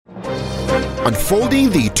unfolding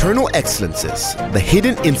the eternal excellences, the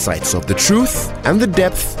hidden insights of the truth, and the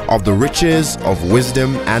depth of the riches of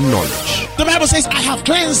wisdom and knowledge. The Bible says, I have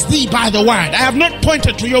cleansed thee by the word. I have not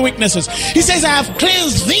pointed to your weaknesses. He says, I have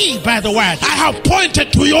cleansed thee by the word. I have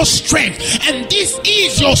pointed to your strength. And this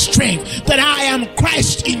is your strength, that I am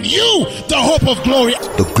Christ in you, the hope of glory.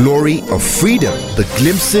 The glory of freedom, the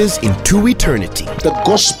glimpses into eternity. The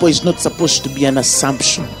gospel is not supposed to be an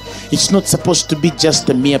assumption. It's not supposed to be just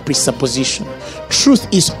a mere presupposition. Truth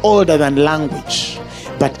is older than language,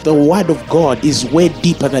 but the word of God is way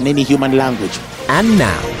deeper than any human language. And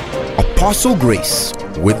now, Apostle Grace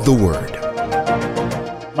with the word.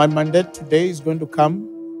 My mandate today is going to come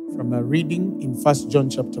from a reading in 1 John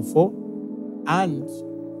chapter 4, and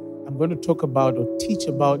I'm going to talk about or teach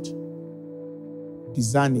about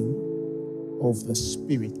discerning of the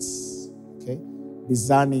spirits. Okay?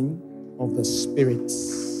 Discerning of the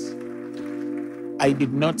spirits. I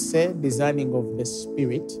did not say discerning of the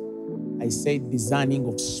spirit. I said discerning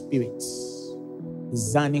of spirits.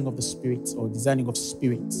 Discerning of the spirits or discerning of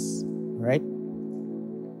spirits. All right?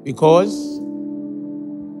 Because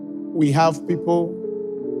we have people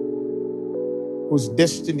whose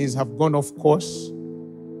destinies have gone off course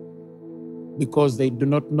because they do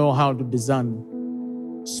not know how to discern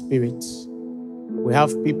spirits. We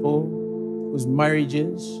have people whose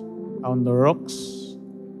marriages are on the rocks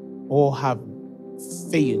or have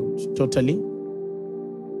failed totally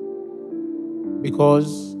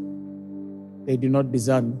because they do not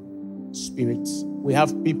discern spirits. We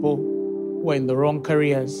have people who are in the wrong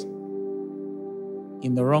careers,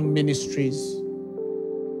 in the wrong ministries,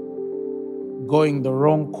 going the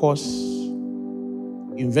wrong course,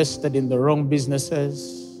 invested in the wrong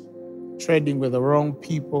businesses, trading with the wrong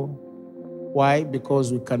people. Why?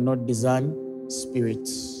 Because we cannot discern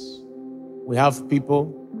spirits. We have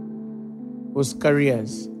people whose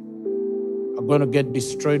careers are going to get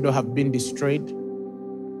destroyed or have been destroyed,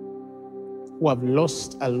 who have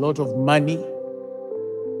lost a lot of money.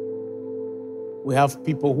 We have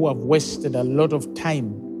people who have wasted a lot of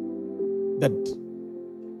time that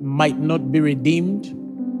might not be redeemed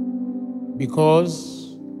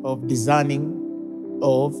because of discerning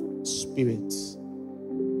of spirits.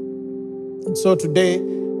 And so today,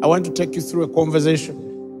 I want to take you through a conversation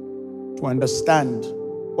to understand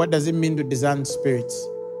what does it mean to discern spirits,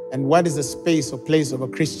 and what is the space or place of a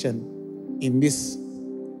Christian in this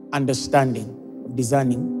understanding of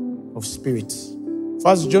discerning of spirits.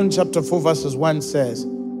 1 John chapter 4 verses 1 says,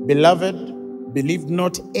 Beloved, believe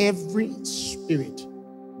not every spirit,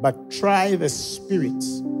 but try the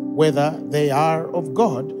spirits whether they are of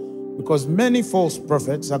God, because many false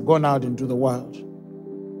prophets are gone out into the world.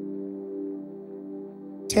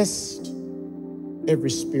 Test every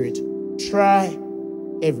spirit. Try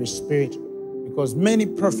every spirit, because many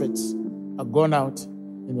prophets are gone out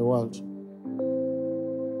in the world.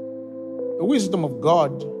 The wisdom of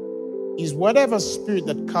God is whatever spirit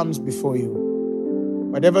that comes before you,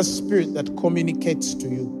 whatever spirit that communicates to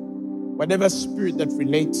you, whatever spirit that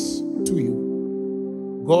relates to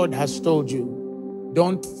you, God has told you,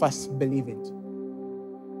 don't first believe it.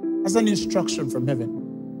 That's an instruction from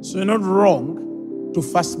heaven. So you're not wrong to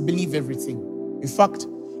first believe everything. In fact,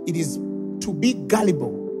 it is to be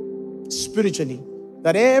gullible spiritually,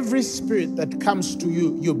 that every spirit that comes to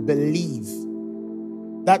you, you believe.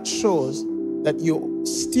 That shows that you're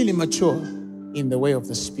still immature in the way of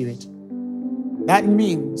the Spirit. That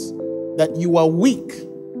means that you are weak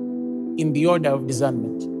in the order of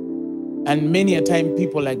discernment. And many a time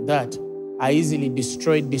people like that are easily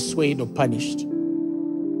destroyed, dissuaded, or punished.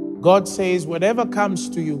 God says, whatever comes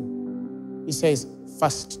to you, He says,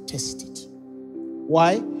 first test it.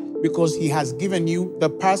 Why? Because He has given you the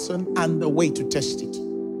person and the way to test it.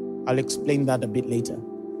 I'll explain that a bit later.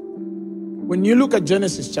 When you look at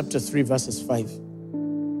Genesis chapter 3, verses 5,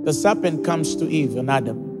 the serpent comes to Eve and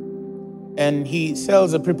Adam, and he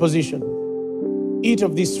sells a proposition. Eat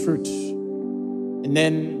of this fruit. And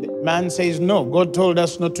then the man says, no, God told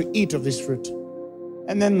us not to eat of this fruit.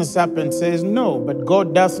 And then the serpent says, no, but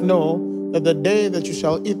God doth know that the day that you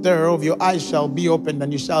shall eat thereof, your eyes shall be opened,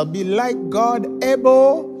 and you shall be like God,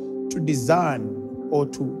 able to discern or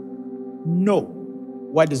to know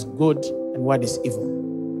what is good and what is evil.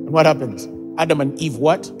 And what happens? Adam and Eve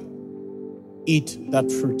what? Eat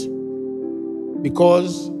that fruit.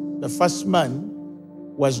 Because the first man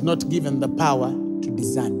was not given the power to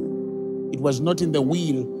discern. It was not in the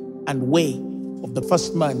will and way of the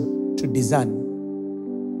first man to discern.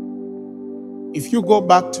 If you go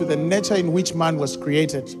back to the nature in which man was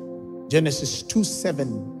created, Genesis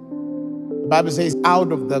 2:7, the Bible says,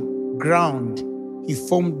 out of the ground he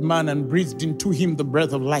formed man and breathed into him the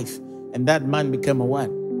breath of life, And that man became a what?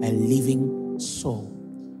 A living soul.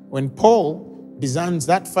 When Paul designs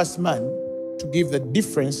that first man to give the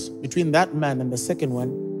difference between that man and the second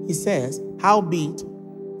one, he says, howbeit,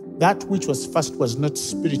 that which was first was not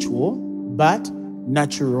spiritual, but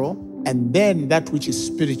natural, and then that which is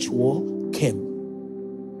spiritual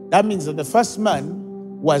came. That means that the first man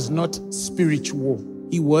was not spiritual.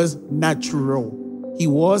 He was natural. He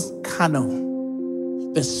was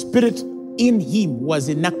carnal. The spirit in him was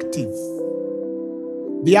inactive.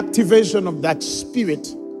 The activation of that spirit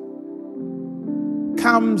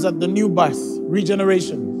comes at the new birth,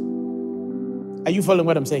 regeneration. Are you following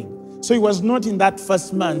what I'm saying? So he was not in that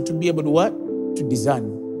first man to be able to what? To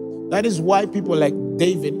discern. That is why people like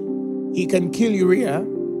David, he can kill Uriah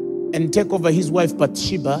and take over his wife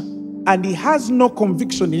Bathsheba, and he has no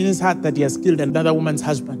conviction in his heart that he has killed another woman's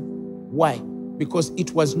husband. Why? Because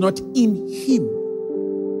it was not in him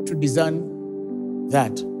to discern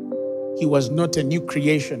that. He was not a new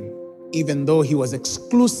creation, even though he was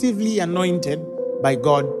exclusively anointed by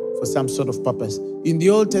God for some sort of purpose. In the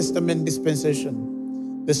Old Testament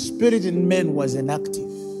dispensation, the spirit in men was inactive.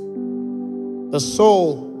 The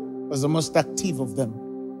soul was the most active of them.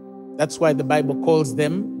 That's why the Bible calls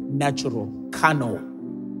them natural, carnal.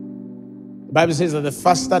 The Bible says that the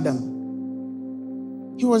first Adam,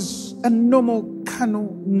 he was a normal,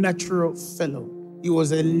 carnal, natural fellow. He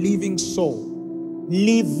was a living soul.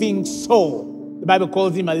 Living soul. The Bible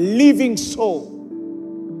calls him a living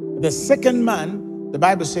soul. The second man, the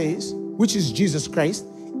Bible says, which is Jesus Christ,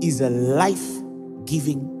 is a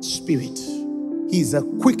life-giving spirit. He is a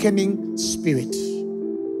quickening spirit.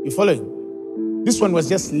 You following? This one was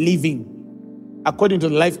just living according to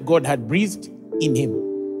the life God had breathed in him.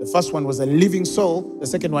 The first one was a living soul. The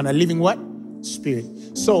second one, a living what? Spirit.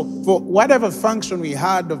 So for whatever function we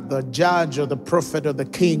had of the judge or the prophet or the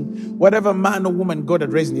king, whatever man or woman God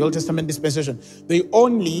had raised in the Old Testament dispensation, they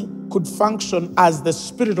only could function as the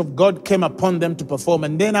Spirit of God came upon them to perform.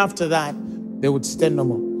 And then after that, they would stand no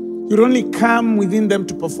more. He would only come within them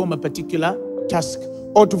to perform a particular task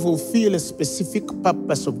or to fulfill a specific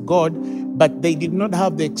purpose of God, but they did not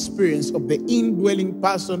have the experience of the indwelling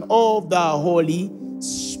person of the Holy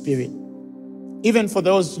Spirit. Even for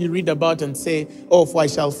those you read about and say, oh, for I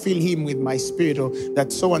shall fill him with my spirit, or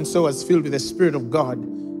that so-and-so was filled with the Spirit of God.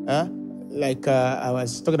 Like I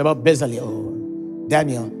was talking about Bezalel or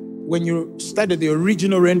Daniel. When you study the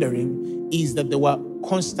original rendering, is that they were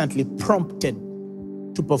constantly prompted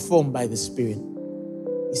to perform by the Spirit.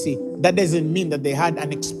 You see, that doesn't mean that they had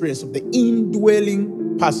an experience of the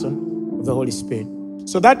indwelling person of the Holy Spirit.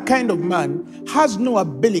 So that kind of man has no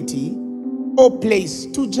ability or place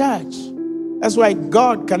to judge. That's why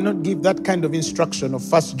God cannot give that kind of instruction of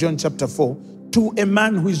 1 John chapter 4 to a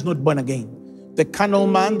man who is not born again. The carnal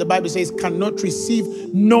man, the Bible says, cannot receive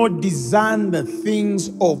nor discern the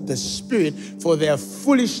things of the Spirit, for their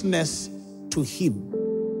foolishness to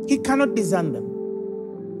him. He cannot discern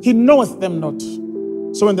them. He knoweth them not.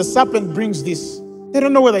 So when the serpent brings this, they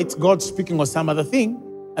don't know whether it's God speaking or some other thing,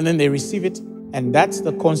 and then they receive it, and that's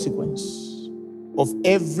the consequence of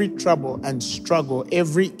every trouble and struggle,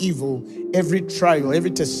 every evil, every trial,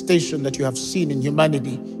 every testation that you have seen in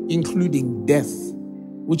humanity, including death,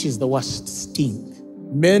 which is the worst sting.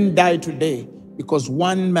 Men die today because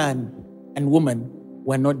one man and woman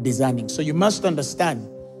were not discerning. So you must understand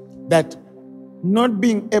that not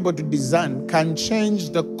being able to discern can change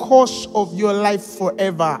the course of your life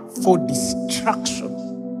forever for destruction.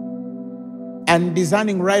 And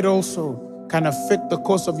discerning right also can affect the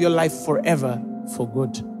course of your life forever for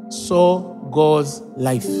good. So goes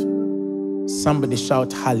life. Somebody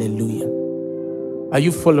shout hallelujah. Are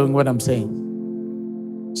you following what I'm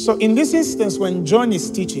saying? So in this instance, when John is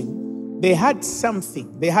teaching, they had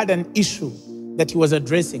something, they had an issue that he was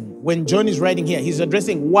addressing. When John is writing here, he's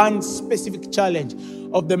addressing one specific challenge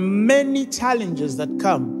of the many challenges that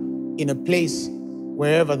come in a place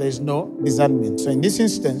wherever there's no discernment. So in this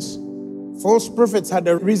instance, false prophets had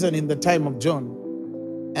arisen in the time of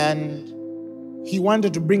John, and he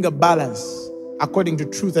wanted to bring a balance according to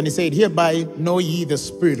truth. And he said, hereby know ye the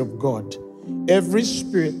Spirit of God. Every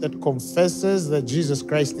spirit that confesses that Jesus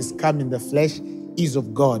Christ is come in the flesh is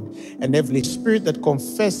of God. And every spirit that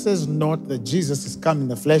confesses not that Jesus is come in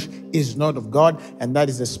the flesh is not of God. And that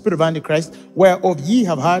is the spirit of Antichrist, whereof ye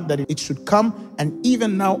have heard that it should come, and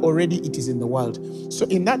even now already it is in the world. So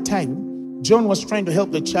in that time, John was trying to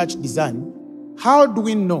help the church discern, how do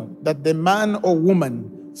we know that the man or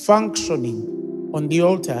woman functioning on the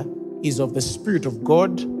altar is of the Spirit of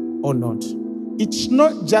God or not? It's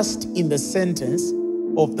not just in the sentence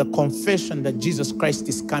of the confession that Jesus Christ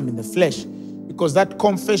is come in the flesh, because that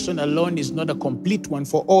confession alone is not a complete one,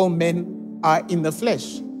 for all men are in the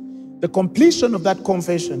flesh. The completion of that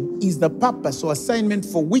confession is the purpose or assignment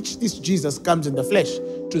for which this Jesus comes in the flesh,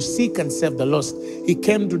 to seek and save the lost. He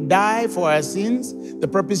came to die for our sins, the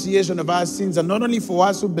propitiation of our sins, and not only for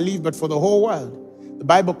us who believe, but for the whole world. The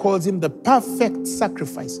Bible calls him the perfect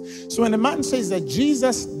sacrifice. So when a man says that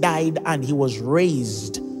Jesus died and he was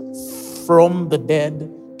raised from the dead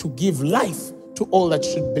to give life to all that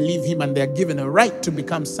should believe him, and they are given a right to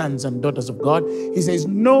become sons and daughters of God, he says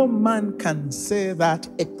no man can say that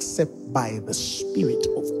except by the Spirit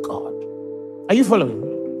of God. Are you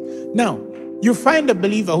following? Now, you find a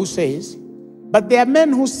believer who says, but there are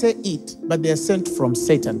men who say it, but they are sent from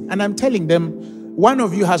Satan. And I'm telling them, one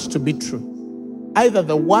of you has to be true. Either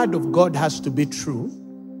the word of God has to be true,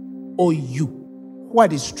 or you.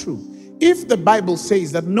 What is true? If the Bible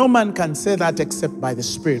says that no man can say that except by the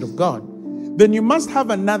Spirit of God, then you must have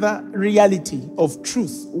another reality of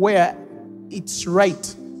truth where it's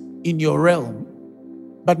right in your realm,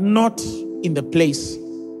 but not in the place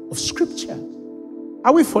of Scripture.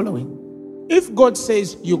 Are we following? If God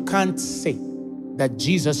says you can't say that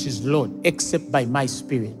Jesus is Lord except by my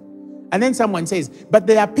Spirit, and then someone says, but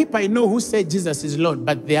there are people I know who say Jesus is Lord,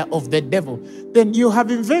 but they are of the devil, then you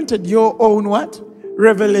have invented your own what?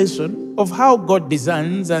 Revelation of how God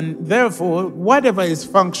designs, and therefore whatever is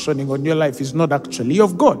functioning on your life is not actually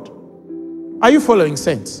of God. Are you following,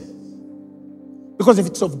 saints? Because if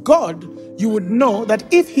it's of God, you would know that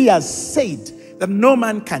if he has said that no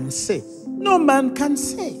man can say, no man can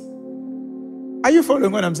say. Are you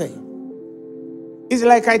following what I'm saying? It's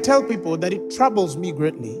like I tell people that it troubles me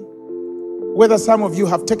greatly whether some of you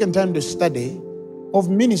have taken time to study of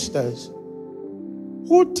ministers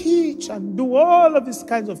who teach and do all of these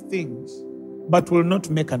kinds of things, but will not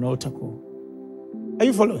make an altar call. Are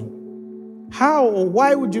you following? How or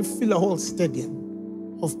why would you fill a whole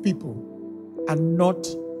stadium of people and not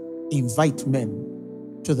invite men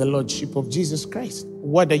to the Lordship of Jesus Christ?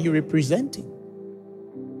 What are you representing?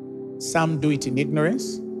 Some do it in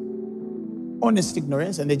ignorance, honest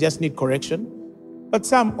ignorance, and they just need correction. But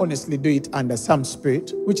some honestly do it under some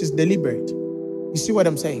spirit, which is deliberate. You see what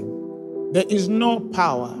I'm saying? There is no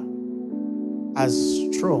power as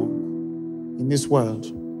strong in this world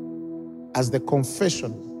as the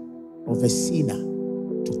confession of a sinner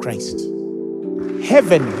to Christ.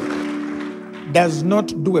 Heaven does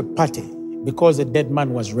not do a party because a dead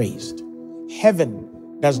man was raised. Heaven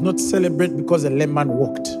does not celebrate because a lame man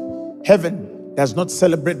walked. Heaven does not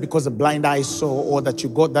celebrate because a blind eye saw, or that you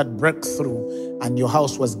got that breakthrough and your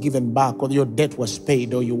house was given back, or your debt was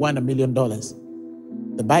paid, or you won $1 million.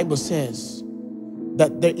 The Bible says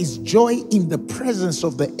that there is joy in the presence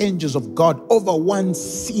of the angels of God over one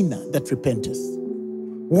sinner that repenteth.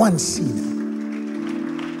 One sinner.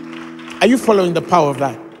 Are you following the power of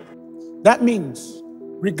that? That means,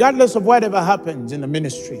 regardless of whatever happens in the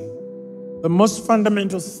ministry, the most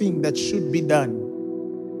fundamental thing that should be done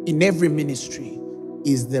in every ministry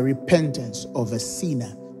is the repentance of a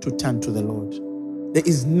sinner to turn to the Lord. There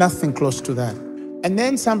is nothing close to that. And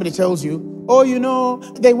then somebody tells you, oh, you know,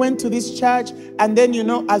 they went to this church, and then, you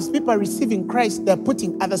know, as people are receiving Christ, they're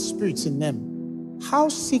putting other spirits in them. How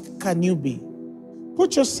sick can you be?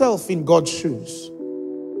 Put yourself in God's shoes.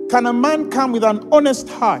 Can a man come with an honest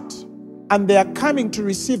heart, and they are coming to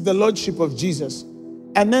receive the Lordship of Jesus,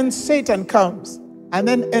 and then Satan comes and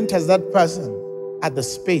then enters that person at the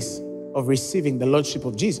space of receiving the Lordship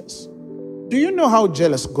of Jesus? Do you know how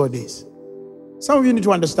jealous God is? Some of you need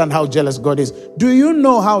to understand how jealous God is. Do you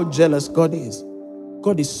know how jealous God is?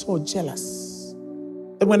 God is so jealous.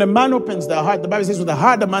 And when a man opens their heart, the Bible says, with the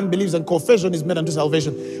heart a man believes and confession is made unto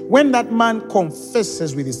salvation. When that man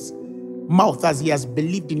confesses with his mouth as he has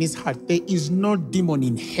believed in his heart, there is no demon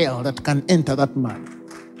in hell that can enter that man.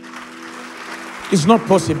 It's not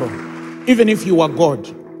possible. Even if you are God,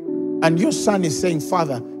 and your son is saying,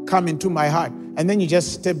 Father, come into my heart. And then you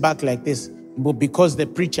just step back like this. But because the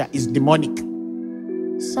preacher is demonic.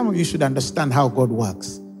 Some of you should understand how God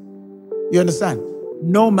works. You understand?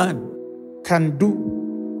 No man can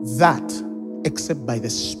do that except by the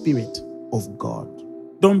Spirit of God.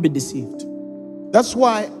 Don't be deceived. That's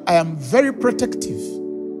why I am very protective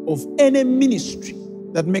of any ministry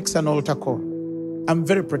that makes an altar call. I'm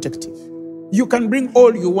very protective. You can bring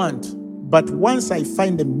all you want, but once I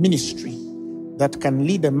find a ministry that can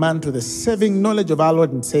lead a man to the saving knowledge of our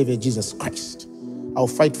Lord and Savior Jesus Christ, I'll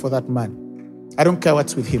fight for that man. I don't care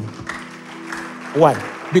what's with him. Why?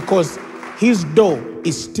 Because his door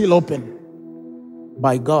is still open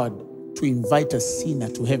by God to invite a sinner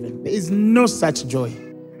to heaven. There is no such joy.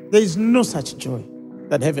 There is no such joy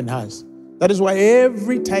that heaven has. That is why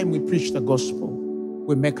every time we preach the gospel,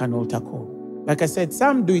 we make an altar call. Like I said,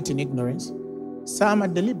 some do it in ignorance, some are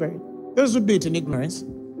deliberate. Those who do it in ignorance,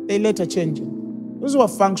 they later change it. Those who are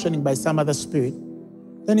functioning by some other spirit,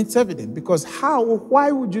 then it's evident. Because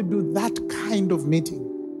why would you do that kind of meeting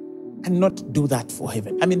and not do that for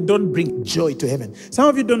heaven? I mean, don't bring joy to heaven. Some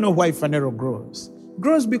of you don't know why Phaneroo grows. It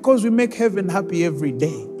grows because we make heaven happy every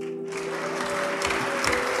day.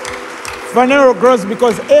 Phaneroo grows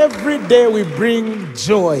because every day we bring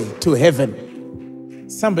joy to heaven.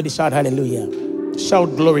 Somebody shout hallelujah.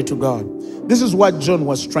 Shout glory to God. This is what John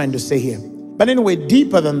was trying to say here. But anyway,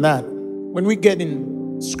 deeper than that, when we get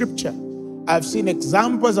in scripture, I've seen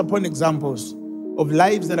examples upon examples of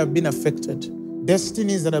lives that have been affected,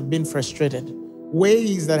 destinies that have been frustrated,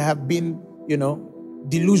 ways that have been,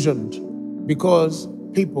 delusioned because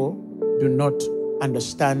people do not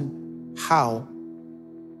understand how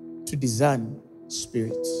to discern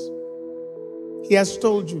spirits. He has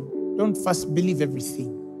told you, don't first believe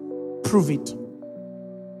everything. Prove it.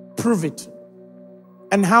 Prove it.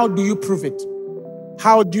 And how do you prove it?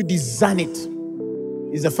 How do you discern it?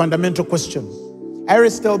 Is a fundamental question. I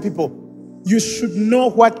always tell people, you should know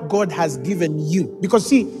what God has given you. Because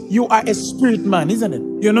see, you are a spirit man, isn't it?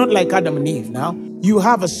 You're not like Adam and Eve now. You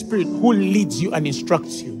have a spirit who leads you and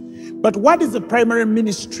instructs you. But what is the primary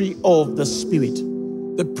ministry of the spirit?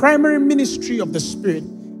 The primary ministry of the spirit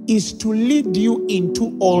is to lead you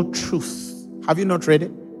into all truth. Have you not read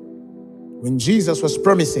it? When Jesus was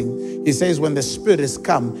promising, he says, when the Spirit is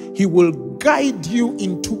come, he will guide you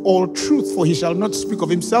into all truth, for he shall not speak of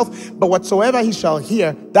himself, but whatsoever he shall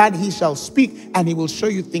hear, that he shall speak, and he will show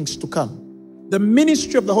you things to come. The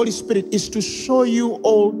ministry of the Holy Spirit is to show you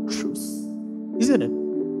all truth, isn't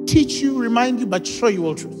it? Teach you, remind you, but show you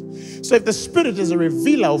all truth. So if the Spirit is a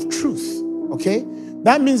revealer of truth, okay,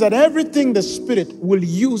 that means that everything the Spirit will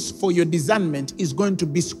use for your discernment is going to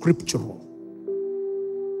be scriptural.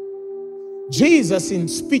 Jesus in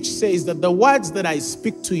speech says that the words that I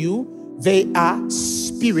speak to you, they are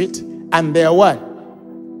spirit and they are what?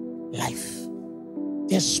 Life.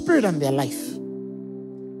 They're spirit and they're life.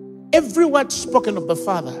 Every word spoken of the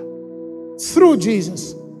Father through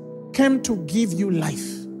Jesus came to give you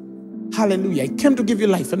life. Hallelujah. It came to give you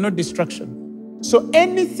life and not destruction. So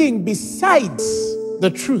anything besides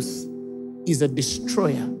the truth is a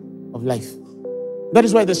destroyer of life. That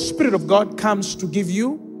is why the Spirit of God comes to give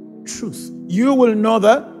you truth. You will know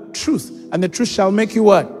the truth, and the truth shall make you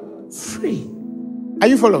what? Free. Are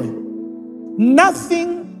you following?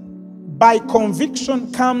 Nothing by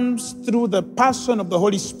conviction comes through the person of the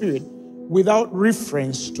Holy Spirit without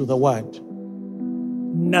reference to the Word.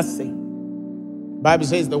 Nothing. The Bible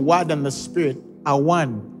says the Word and the Spirit are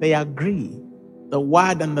one. They agree. The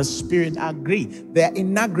Word and the Spirit agree. They are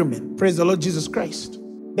in agreement. Praise the Lord Jesus Christ.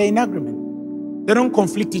 They're in agreement. They don't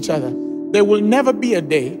conflict each other. There will never be a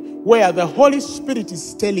day where the Holy Spirit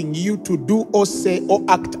is telling you to do or say or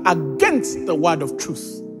act against the word of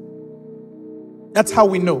truth. That's how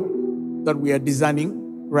we know that we are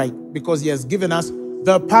discerning right, because he has given us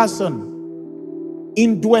the person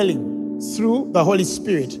indwelling through the Holy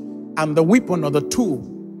Spirit and the weapon or the tool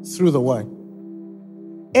through the word.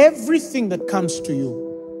 Everything that comes to you,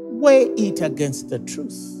 weigh it against the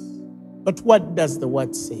truth. But what does the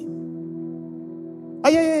word say?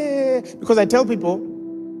 Because I tell people,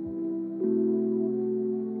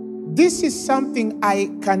 this is something I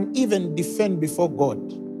can even defend before God.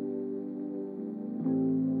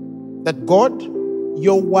 That God,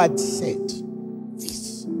 your word said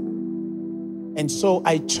this. And so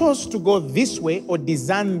I chose to go this way or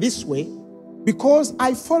discern this way because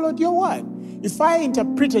I followed your word. If I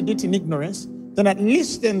interpreted it in ignorance, then at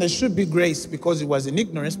least then there should be grace because it was in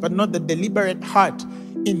ignorance, but not the deliberate heart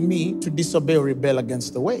in me to disobey or rebel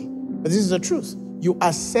against the way. But this is the truth. You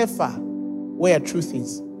are safer where truth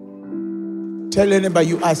is. Tell anybody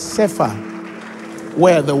you are safer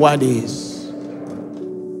where the word is.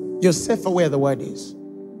 You're safer where the word is.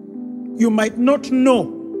 You might not know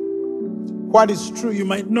what is true. You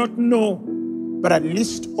might not know, but at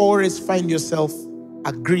least always find yourself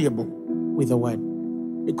agreeable with the word.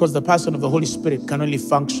 Because the person of the Holy Spirit can only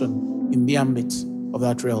function in the ambit of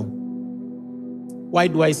that realm. Why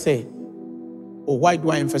do I say, or why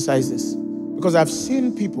do I emphasize this? Because I've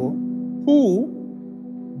seen people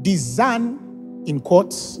who discern in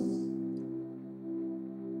quotes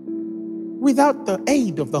without the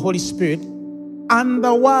aid of the Holy Spirit and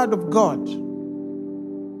the Word of God.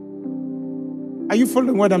 Are you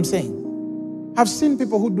following what I'm saying? I've seen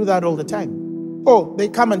people who do that all the time. Oh, they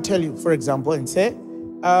come and tell you, for example, and say,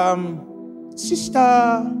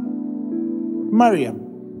 Sister Mariam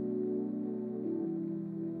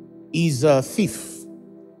is a thief.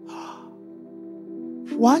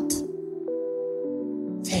 What?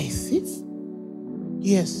 They're a thief?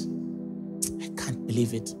 Yes. I can't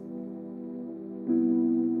believe it.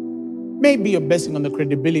 Maybe you're basing on the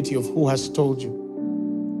credibility of who has told you.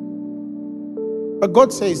 But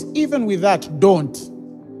God says, even with that, don't.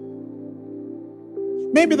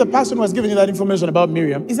 Maybe the person who has given you that information about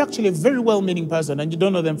Miriam is actually a very well-meaning person and you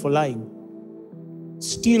don't know them for lying.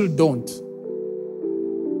 Still don't.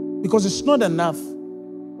 Because it's not enough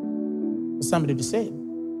for somebody to say,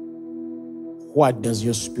 what does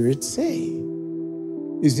your spirit say?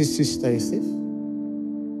 Is this sister a thief?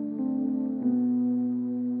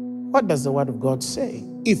 What does the word of God say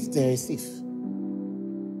if they're a thief?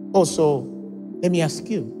 Also, let me ask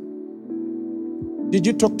you, did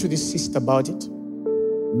you talk to this sister about it?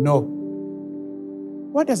 No.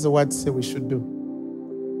 What does the word say we should do?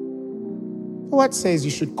 The word says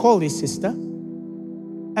you should call this sister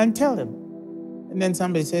and tell them. And then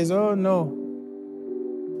somebody says, oh no,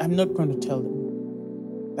 I'm not going to tell them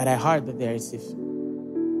that I heard that they're a thief.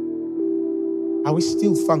 Are we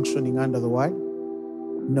still functioning under the word?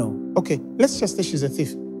 No. Okay, let's just say she's a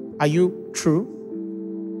thief. Are you true?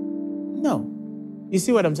 No. You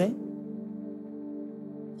see what I'm saying?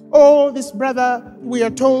 Oh, this brother, we are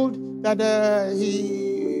told that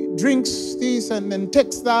he drinks this and then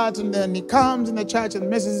takes that and then he comes in the church and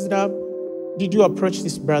messes it up. Did you approach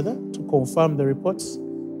this brother to confirm the reports?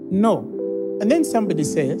 No. And then somebody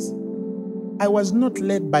says, I was not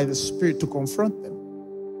led by the Spirit to confront them.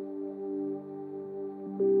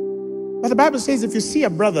 But the Bible says if you see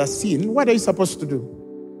a brother sin, what are you supposed to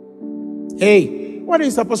do? Hey, what are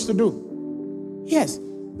you supposed to do? Yes,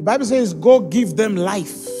 the Bible says go give them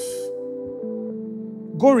life.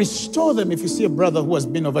 Go restore them if you see a brother who has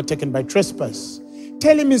been overtaken by trespass.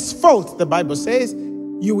 Tell him his fault, the Bible says,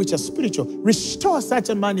 you which are spiritual. Restore such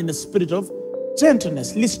a man in the spirit of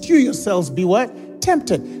gentleness, lest you yourselves be what?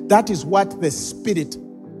 Tempted. That is what the Spirit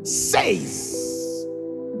says.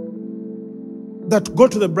 That go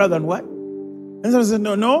to the brother and what? And someone says,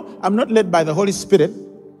 no, I'm not led by the Holy Spirit.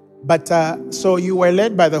 But so you were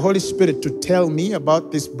led by the Holy Spirit to tell me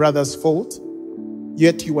about this brother's fault,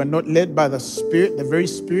 yet you were not led by the Spirit, the very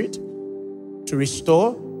Spirit, to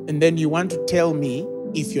restore. And then you want to tell me,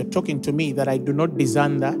 if you're talking to me, that I do not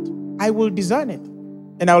discern that. I will discern it.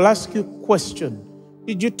 And I'll ask you a question.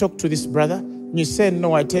 Did you talk to this brother? And you say,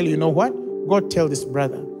 no, I tell you, you know what? Go tell this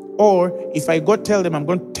brother. Or if I go tell them, I'm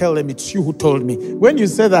going to tell them it's you who told me. When you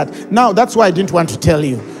say that, now that's why I didn't want to tell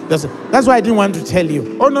you. That's why I didn't want to tell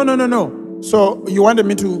you. Oh, no. So you wanted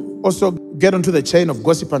me to also get onto the chain of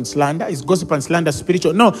gossip and slander? Is gossip and slander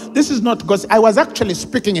spiritual? No, this is not gossip. I was actually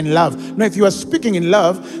speaking in love. Now, if you are speaking in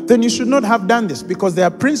love, then you should not have done this because there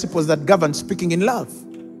are principles that govern speaking in love.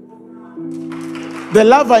 The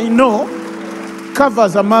love I know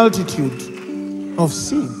covers a multitude of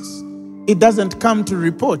sins. It doesn't come to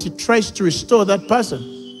report. It tries to restore that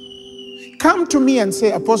person. Come to me and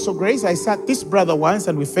say, Apostle Grace, I sat this brother once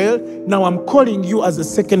and we failed. Now I'm calling you as a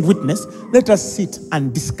second witness. Let us sit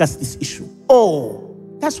and discuss this issue. Oh,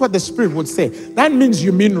 that's what the Spirit would say. That means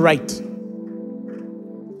you mean right.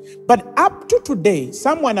 But up to today,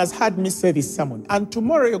 someone has heard me say this sermon. And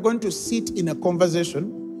tomorrow you're going to sit in a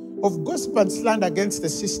conversation of gossip and slander against the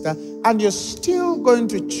sister. And you're still going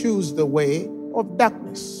to choose the way of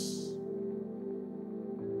darkness.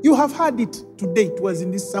 You have heard it today. It was in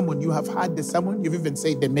this sermon. You have heard the sermon. You've even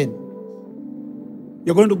said amen.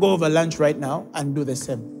 You're going to go over lunch right now and do the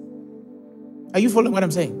same. Are you following what I'm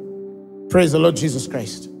saying? Praise the Lord Jesus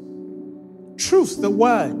Christ. Truth, the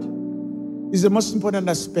word, is the most important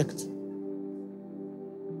aspect.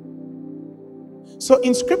 So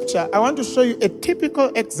in scripture, I want to show you a typical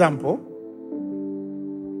example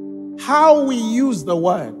how we use the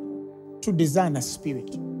word to discern a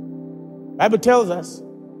spirit. The Bible tells us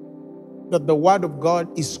that the word of God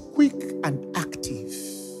is quick and active.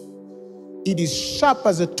 It is sharp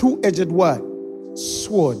as a two-edged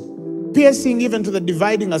sword, piercing even to the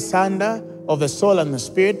dividing asunder of the soul and the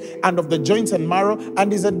spirit, and of the joints and marrow,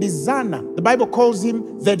 and is a discerner. The Bible calls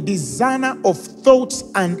him the discerner of thoughts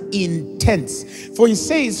and intents. For he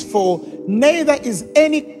says, for neither is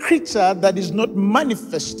any creature that is not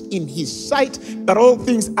manifest in his sight, but all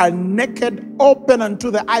things are naked, open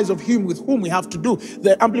unto the eyes of him with whom we have to do.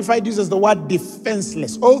 The Amplified uses the word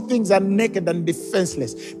defenseless. All things are naked and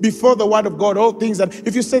defenseless. Before the word of God, all things are...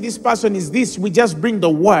 If you say this person is this, we just bring the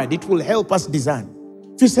word. It will help us discern.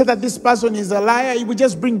 If you say that this person is a liar, we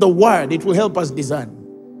just bring the word. It will help us discern.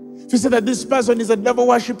 If you say that this person is a devil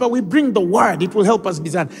worshiper, we bring the word. It will help us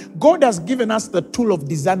discern. God has given us the tool of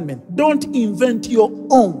discernment. Don't invent your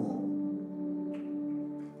own.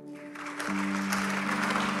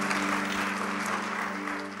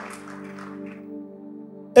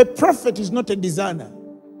 A prophet is not a designer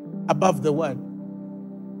above the word.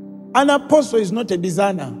 An apostle is not a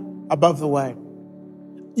designer above the word.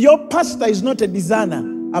 Your pastor is not a designer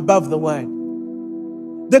above the word.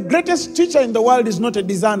 The greatest teacher in the world is not a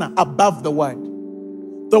designer above the word.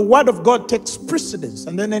 The word of God takes precedence,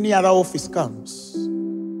 and then any other office comes.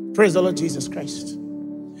 Praise the Lord Jesus Christ.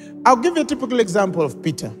 I'll give you a typical example of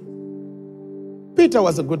Peter. Peter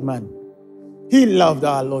was a good man. He loved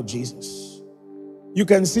our Lord Jesus. You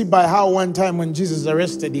can see by how one time when Jesus is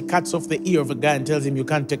arrested, he cuts off the ear of a guy and tells him, "You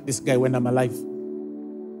can't take this guy when I'm alive."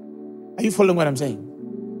 Are you following what I'm saying?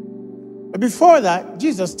 But before that,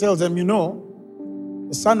 Jesus tells him,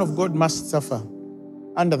 the Son of God must suffer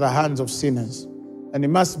under the hands of sinners, and he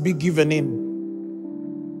must be given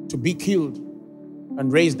in to be killed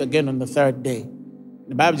and raised again on the third day.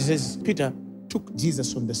 The Bible says Peter took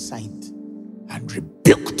Jesus on the side and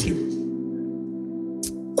rebuked him.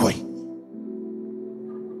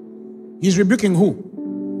 He's rebuking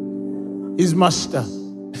who? His master.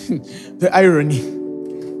 The irony.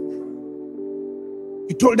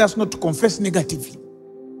 He told us not to confess negatively.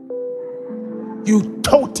 You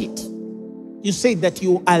taught it. You said that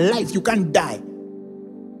you are alive, you can't die.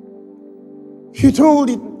 He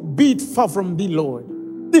told it, "Be it far from thee, Lord.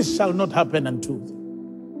 This shall not happen unto thee."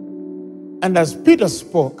 And as Peter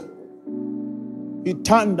spoke, he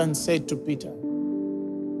turned and said to Peter,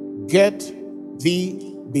 "Get thee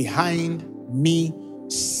behind me,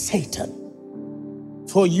 Satan,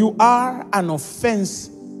 for you are an offense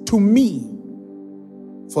to me.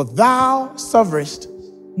 For thou sufferest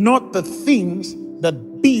not the things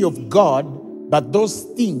that be of God, but those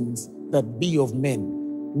things that be of men."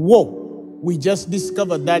 Whoa. We just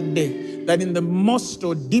discovered that day that in the most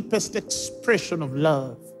or deepest expression of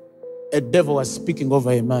love, a devil was speaking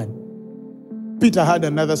over a man. Peter had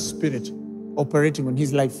another spirit operating on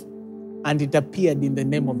his life, and it appeared in the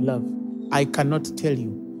name of love. I cannot tell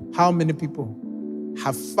you how many people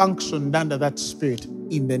have functioned under that spirit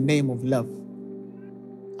in the name of love.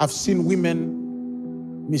 I've seen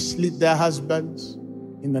women mislead their husbands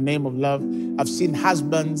in the name of love. I've seen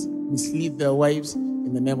husbands mislead their wives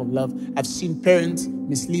in the name of love. I've seen parents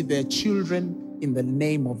mislead their children in the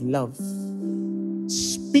name of love.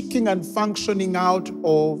 Speaking and functioning out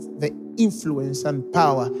of the influence and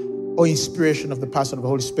power or inspiration of the person of the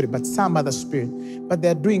Holy Spirit, but some other spirit. But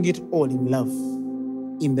they're doing it all in love,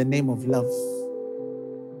 in the name of love.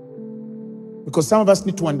 Because some of us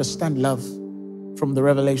need to understand love from the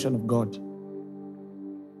revelation of God.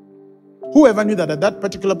 Whoever knew that at that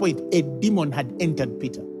particular point, a demon had entered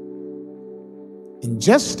Peter. And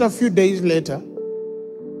just a few days later,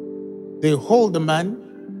 they hold the man,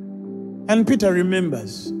 and Peter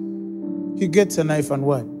remembers. He gets a knife and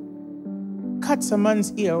what? Cuts a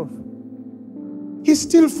man's ear off. He's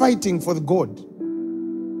still fighting for the God.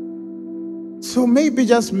 So maybe,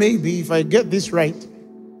 just maybe, if I get this right,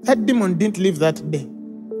 that demon didn't leave that day.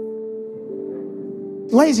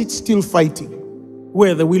 Why is it still fighting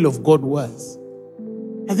where the will of God was?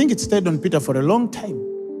 I think it stayed on Peter for a long time,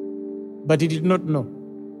 but he did not know.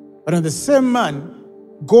 But on the same man,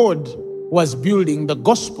 God was building the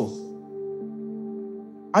gospel.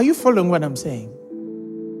 Are you following what I'm saying?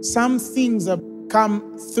 Some things have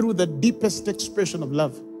come through the deepest expression of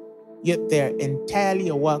love, yet they are entirely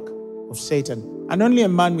a work of Satan. And only a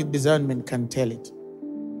man with discernment can tell it,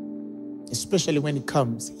 especially when it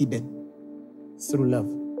comes hidden through love.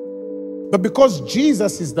 But because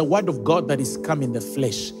Jesus is the word of God that is come in the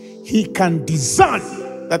flesh, he can discern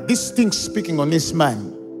that this thing speaking on this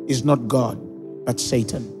man is not God, but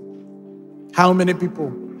Satan. How many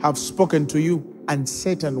people have spoken to you and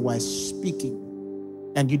Satan was speaking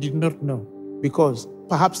and you did not know? Because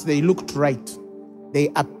perhaps they looked right, they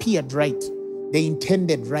appeared right, they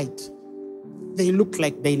intended right, they looked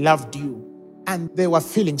like they loved you, and they were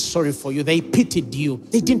feeling sorry for you, they pitied you,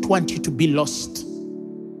 they didn't want you to be lost,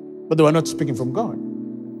 but they were not speaking from God.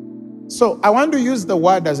 So I want to use the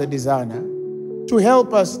word as a designer to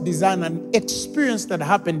help us design an experience that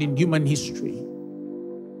happened in human history,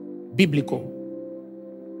 biblical.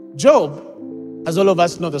 Job, as all of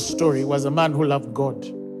us know the story, was a man who loved God.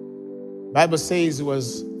 The Bible says he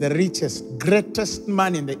was the richest, greatest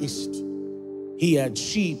man in the East. He had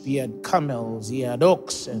sheep, he had camels, he had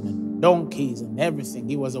oxen and donkeys and everything.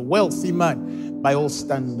 He was a wealthy man by all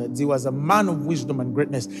standards. He was a man of wisdom and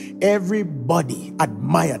greatness. Everybody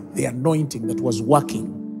admired the anointing that was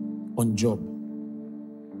working on Job.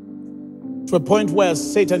 To a point where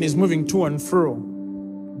Satan is moving to and fro,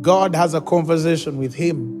 God has a conversation with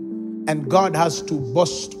him, and God has to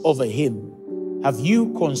boast over him. Have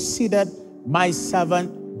you considered my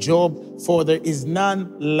servant Job? For there is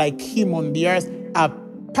none like him on the earth, a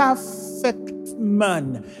perfect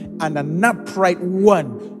man and an upright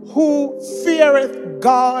one who feareth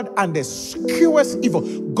God and escheweth evil.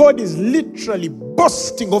 God is literally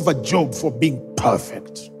boasting over Job for being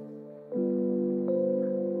perfect.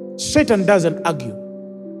 Satan doesn't argue.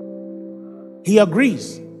 He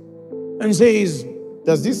agrees and says,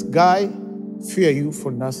 does this guy fear you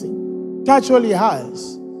for nothing? Touch all he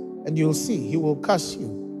has, and you'll see he will curse you.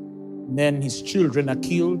 And then his children are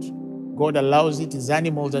killed. God allows it. His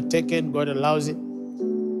animals are taken. God allows it.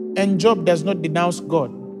 And Job does not denounce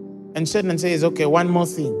God. And Satan says, okay, one more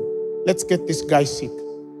thing. Let's get this guy sick.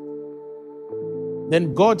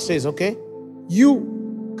 Then God says, okay,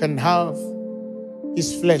 you can have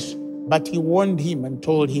his flesh. But he warned him and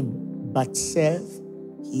told him, but save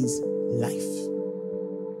his life.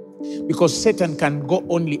 Because Satan can go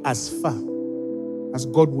only as far as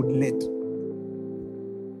God would let.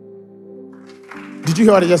 Did you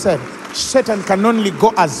hear what I just said? Satan can only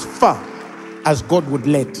go as far as God would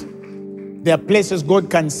let. There are places God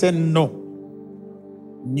can say no.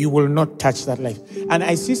 You will not touch that life. And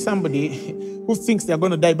I see somebody who thinks they're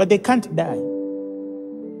going to die, but they can't die.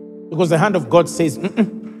 Because the hand of God says,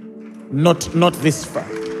 not this far.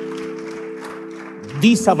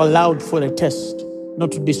 These have allowed for a test,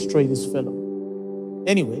 not to destroy this fellow.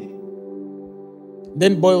 Anyway,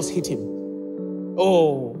 then boils hit him.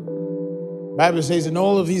 Oh, Bible says in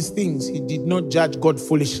all of these things, he did not judge God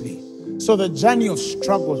foolishly. So the journey of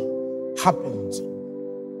struggle happens.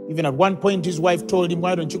 Even at one point, his wife told him,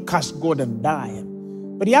 why don't you curse God and die?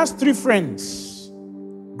 But he has 3 friends,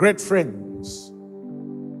 great friends,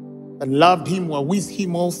 that loved him, were with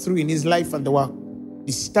him all through in his life, and they were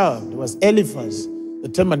disturbed. It was Eliphaz, the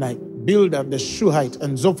Temanite, Bildad, the Shuhite,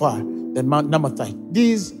 and Zophar, the Naamathite.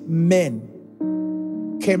 These men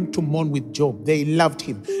came to mourn with Job. They loved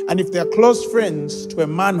him. And if they're close friends to a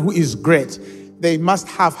man who is great, they must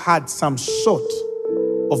have had some sort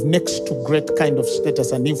of next to great kind of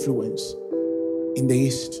status and influence in the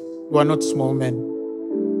East. You are not small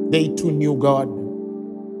men. They too knew God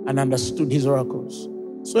and understood his oracles.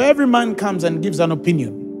 So every man comes and gives an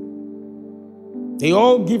opinion. They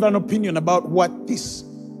all give an opinion about what this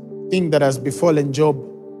thing that has befallen Job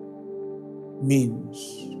means.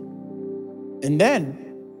 And then,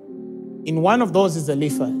 in one of those is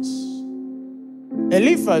Eliphaz.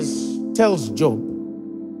 Eliphaz tells Job,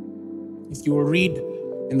 if you will read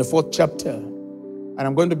in the 4th chapter, and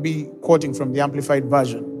I'm going to be quoting from the Amplified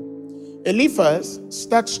Version, Eliphaz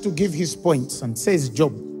starts to give his points and says,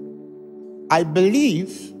 Job, I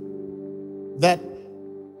believe that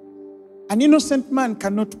an innocent man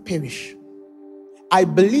cannot perish. I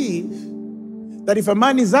believe that if a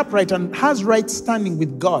man is upright and has right standing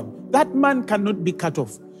with God, that man cannot be cut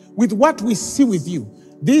off. With what we see with you,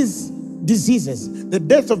 these diseases, the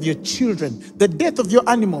death of your children, the death of your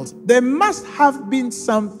animals, there must have been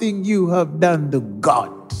something you have done to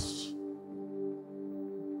God.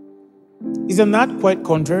 Isn't that quite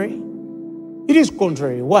contrary? It is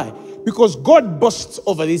contrary. Why? Because God boasts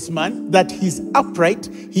over this man that he is upright,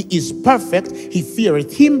 he is perfect, he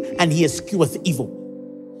feareth him, and he escheweth evil.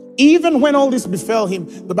 Even when all this befell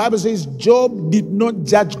him, the Bible says Job did not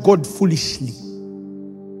judge God foolishly.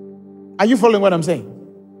 Are you following what I'm saying?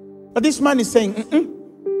 But this man is saying,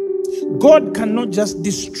 God cannot just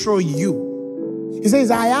destroy you. He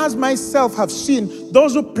says, I as myself have seen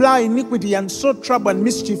those who plow iniquity and sow trouble and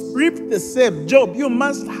mischief reap the same. Job, you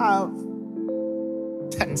must have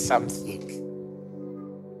done something.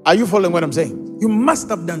 Are you following what I'm saying? You must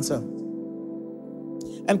have done something.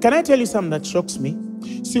 And can I tell you something that shocks me?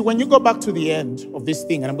 See, when you go back to the end of this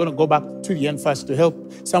thing, and I'm going to go back to the end first to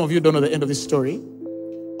help some of you don't know the end of this story.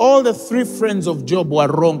 All the 3 friends of Job were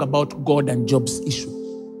wrong about God and Job's issue.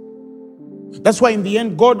 That's why in the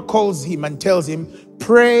end, God calls him and tells him,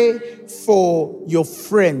 pray for your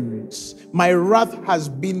friends. My wrath has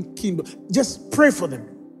been kindled. Just pray for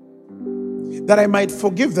them, that I might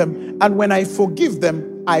forgive them. And when I forgive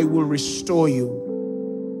them, I will restore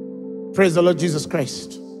you. Praise the Lord Jesus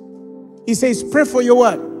Christ. He says, pray for your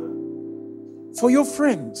what? For your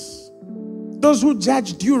friends. Those who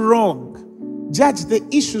judged you wrong. Judged the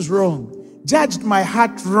issues wrong, judged my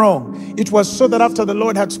heart wrong. It was so that after the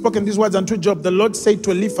Lord had spoken these words unto Job, the Lord said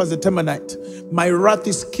to Eliphaz the Temanite, my wrath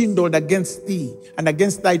is kindled against thee and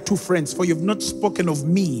against thy 2 friends, for you've not spoken of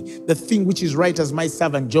me the thing which is right as my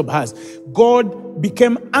servant Job has. God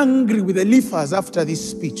became angry with Eliphaz after this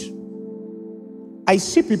speech. I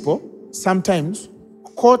see people sometimes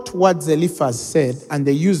quote what Eliphaz said and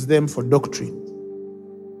they use them for doctrine.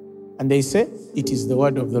 And they say, it is the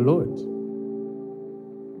word of the Lord.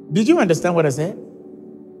 Did you understand what I said?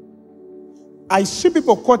 I see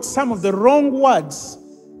people quote some of the wrong words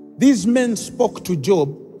these men spoke to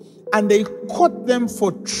Job, and they quote them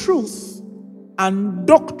for truth and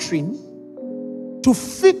doctrine to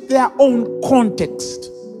fit their own context.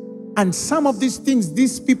 And some of these things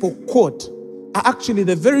these people quote are actually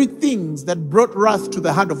the very things that brought wrath to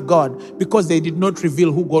the heart of God, because they did not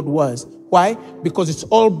reveal who God was. Why? Because it's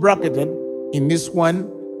all bracketed in this one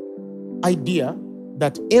idea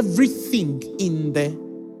that everything in the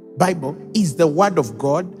Bible is the word of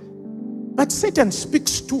God, but Satan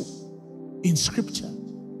speaks too in scripture.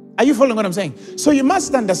 Are you following what I'm saying? So you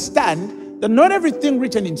must understand that not everything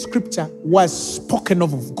written in scripture was spoken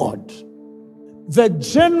of God. The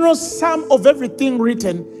general sum of everything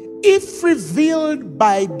written, if revealed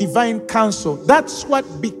by divine counsel, that's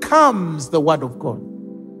what becomes the word of God,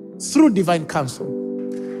 through divine counsel.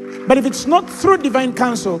 But if it's not through divine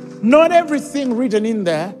counsel, not everything written in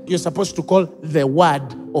there you're supposed to call the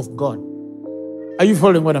word of God. Are you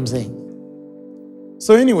following what I'm saying?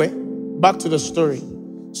 So anyway, back to the story.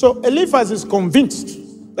 So Eliphaz is convinced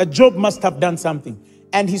that Job must have done something,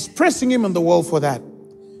 and he's pressing him on the wall for that.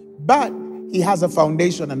 But he has a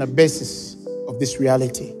foundation and a basis of this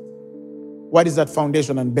reality. What is that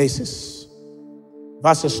foundation and basis?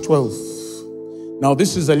 Verses 12. Now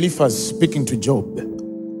this is Eliphaz speaking to Job.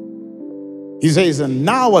 He says, and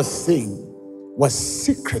now a thing was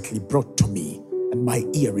secretly brought to me, and my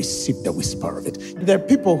ear received the whisper of it. There are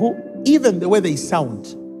people who, even the way they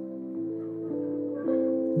sound,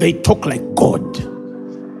 they talk like God.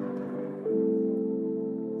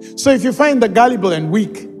 So if you find the gullible and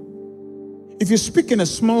weak, if you speak in a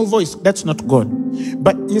small voice, that's not God.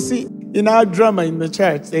 But you see, in our drama in the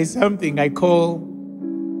church, there's something I call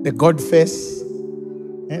the God face,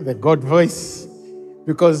 the God voice,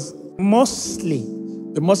 because mostly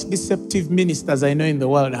the most deceptive ministers I know in the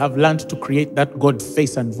world have learned to create that God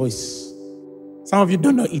face and voice. Some of you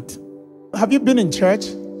don't know it. Have you been in church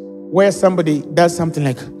where somebody does something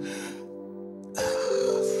like,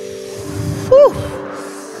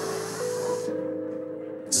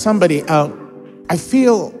 somebody, I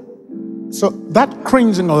feel, so that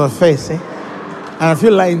cringing of the face, and I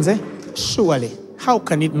feel lines, surely, how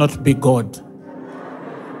can it not be God?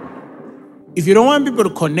 If you don't want people to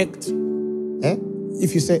connect,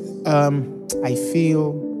 if you say, I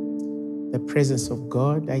feel the presence of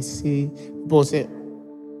God, I see, people say,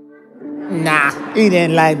 nah, it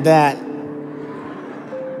ain't like that.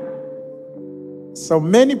 So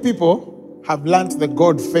many people have learned the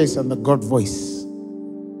God face and the God voice.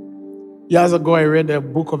 Years ago, I read a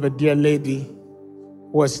book of a dear lady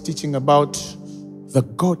who was teaching about the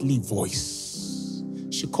godly voice.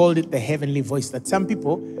 She called it the heavenly voice, that some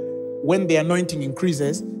people, when the anointing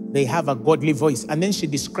increases, they have a godly voice. And then she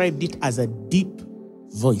described it as a deep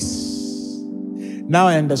voice. Now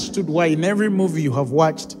I understood why in every movie you have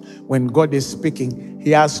watched, when God is speaking,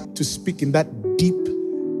 he has to speak in that deep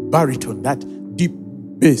baritone, that deep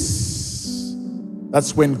bass.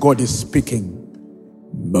 That's when God is speaking.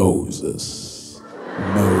 Moses,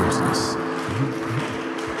 Moses,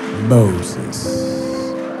 Moses,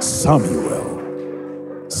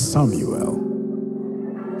 Samuel, Samuel.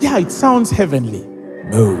 Yeah, it sounds heavenly.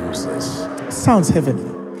 Moses. It sounds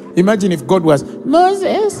heavenly. Imagine if God was,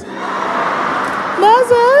 Moses,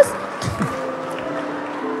 Moses.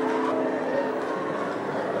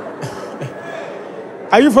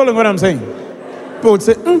 Are you following what I'm saying? People would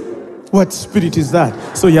say, what spirit is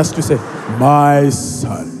that? So he has to say, my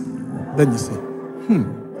son. Then you say,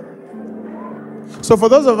 So for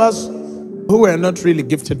those of us who are not really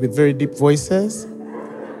gifted with very deep voices,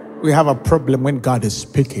 we have a problem when God is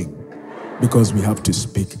speaking, because we have to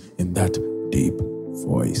speak in that deep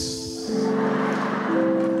voice.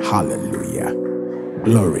 Hallelujah.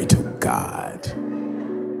 Glory to God.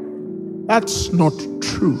 That's not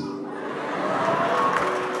true.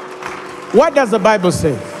 What does the Bible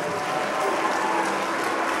say?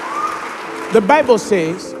 The Bible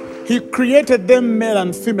says he created them male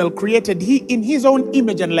and female, created he in his own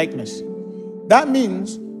image and likeness. That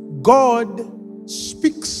means God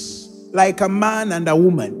speaks like a man and a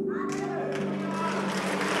woman.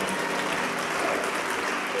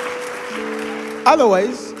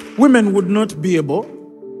 Otherwise, women would not be able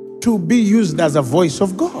to be used as a voice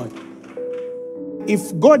of God.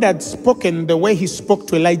 If God had spoken the way he spoke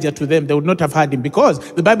to Elijah to them, they would not have heard him, because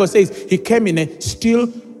the Bible says he came in a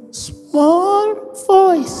still small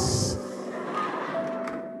voice.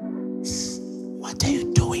 What are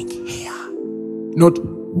you doing here? Not,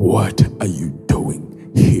 what are you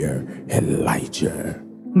doing here, Elijah?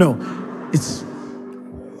 No, it's,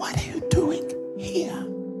 what are you doing here?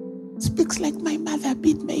 Speaks like my mother a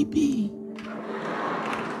bit, maybe.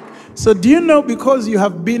 So do you know, because you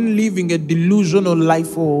have been living a delusional life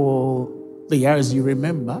for the years you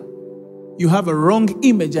remember, you have a wrong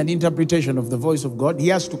image and interpretation of the voice of God. He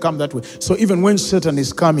has to come that way. So even when Satan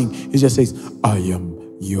is coming, he just says, I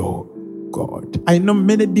am your God. I know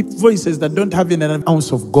many deep voices that don't have an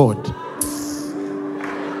ounce of God.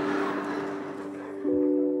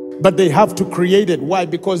 But they have to create it. Why?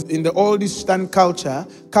 Because in the old Eastern culture,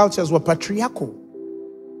 cultures were patriarchal.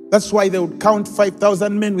 That's why they would count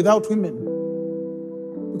 5,000 men without women.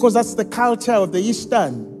 Because that's the culture of the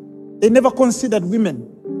Eastern. They never considered women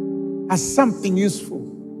as something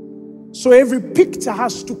useful. So every picture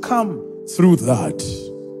has to come through that.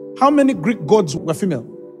 How many Greek gods were female?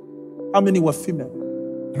 How many were female?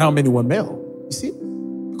 And how many were male? You see?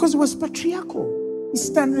 Because it was patriarchal.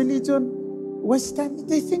 Eastern religion, Western,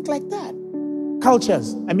 they think like that.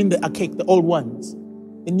 Cultures, I mean the archaic, the old ones.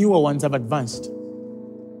 The newer ones have advanced.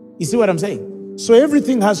 You see what I'm saying? So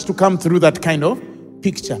everything has to come through that kind of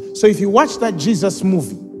picture. So if you watch that Jesus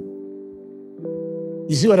movie,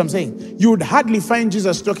 you see what I'm saying? You would hardly find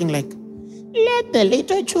Jesus talking like, let the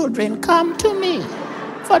little children come to me,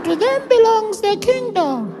 for to them belongs the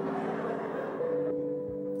kingdom.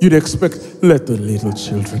 You'd expect, let the little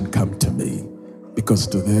children come to me, because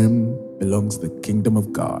to them belongs the kingdom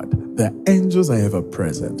of God. The angels are ever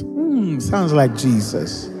present. Sounds like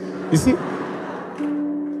Jesus. You see?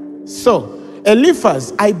 So,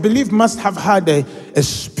 Eliphaz, I believe, must have had a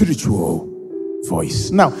spiritual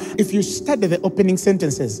voice. Now, if you study the opening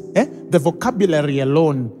sentences, the vocabulary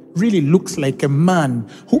alone really looks like a man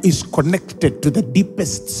who is connected to the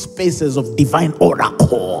deepest spaces of divine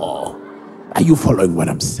oracle. Are you following what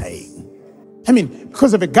I'm saying? I mean,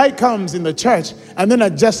 because if a guy comes in the church and then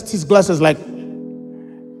adjusts his glasses like,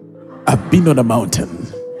 I've been on a mountain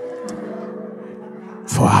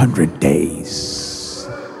for 100 days.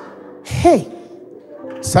 Hey,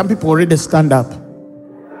 some people already stand up.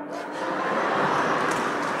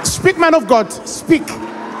 Speak, man of God, speak.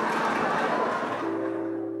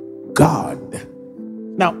 God.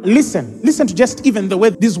 Now, listen to just even the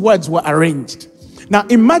way these words were arranged. Now,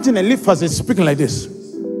 imagine Eliphaz is speaking like this.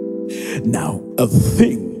 Now, a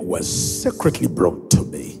thing was secretly brought to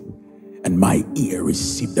me, and my ear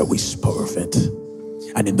received a whisper of it.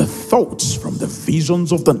 And in the thoughts from the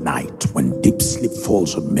visions of the night, when deep sleep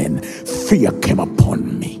falls on men, fear came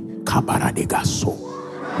upon me. Kabaradegaso,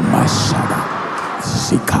 Mashada,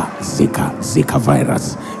 Zika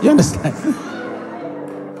virus. You understand?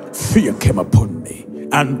 Fear came upon me,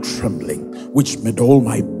 and trembling, which made all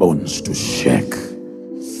my bones to shake.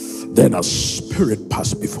 Then a spirit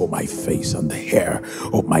passed before my face, and the hair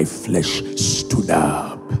of my flesh stood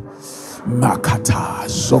up. Makata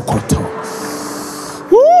Zokoto.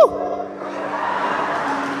 Woo!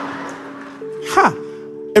 Ha!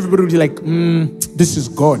 Everybody would be like, this is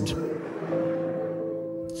God.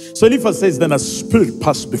 So Eliphaz says, then a spirit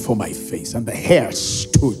passed before my face, and the hair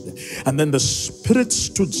stood. And then the spirit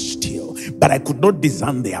stood still, but I could not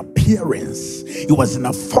discern the appearance. It was in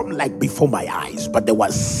a form like before my eyes, but there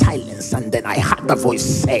was silence. And then I heard the voice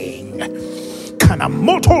saying, can a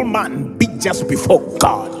mortal man be just before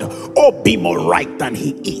God, or be more right than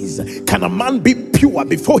he is? Can a man be pure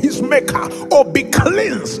before his maker, or be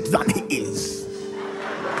cleansed than he is?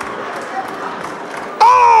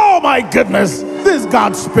 Oh my goodness, this is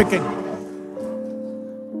God speaking.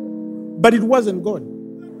 But it wasn't God.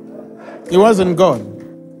 It wasn't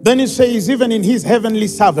God. Then he says, even in his heavenly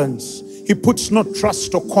servants, he puts no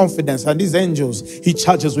trust or confidence, and his angels he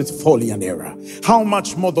charges with folly and error. How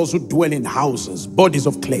much more those who dwell in houses, bodies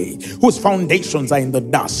of clay, whose foundations are in the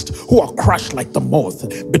dust, who are crushed like the moth.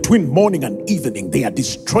 Between morning and evening they are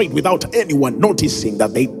destroyed without anyone noticing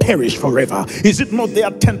that they perish forever. Is it not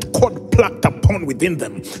their tenth cord plucked upon within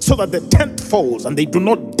them, so that the tenth falls and they do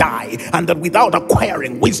not die, and that without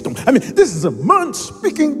acquiring wisdom? I mean, this is a man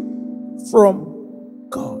speaking from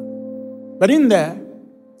God. But in there,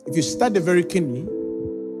 if you study very keenly,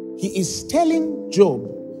 he is telling Job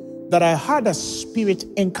that I had a spirit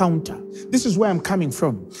encounter. This is where I'm coming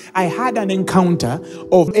from. I had an encounter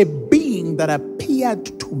of a being that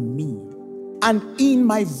appeared to me. And in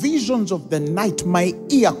my visions of the night, my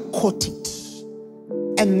ear caught it.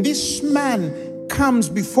 And this man comes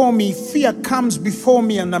before me, fear comes before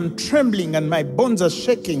me, and I'm trembling and my bones are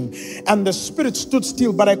shaking. And the spirit stood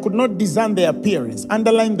still, but I could not discern the appearance.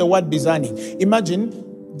 Underline the word discerning. Imagine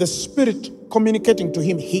the spirit communicating to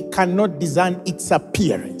him. He cannot discern its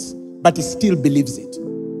appearance, but he still believes it.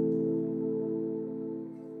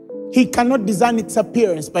 He cannot discern its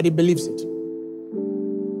appearance, but he believes it.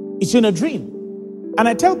 It's in a dream. And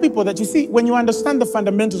I tell people that, you see, when you understand the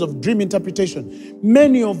fundamentals of dream interpretation,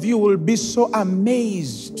 many of you will be so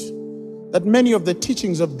amazed that many of the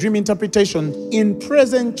teachings of dream interpretation in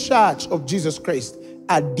present church of Jesus Christ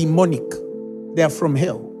are demonic. They are from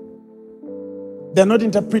hell. They're not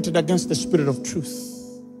interpreted against the spirit of truth.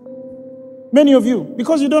 Many of you,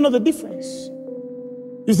 because you don't know the difference,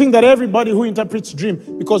 you think that everybody who interprets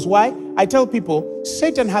dream, because why? I tell people,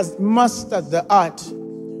 Satan has mastered the art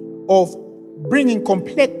of bringing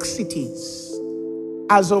complexities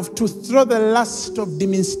as of to throw the lust of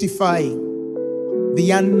demystifying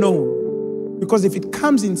the unknown. Because if it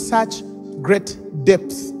comes in such great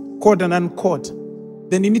depth, quote and unquote,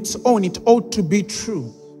 then in its own, it ought to be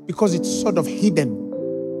true because it's sort of hidden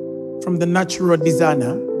from the natural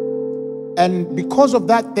designer. And because of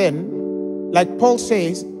that then, like Paul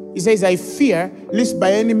says, he says, I fear lest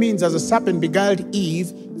by any means as a serpent beguiled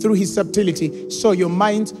Eve through his subtlety, so your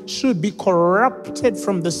minds should be corrupted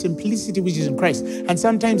from the simplicity which is in Christ. And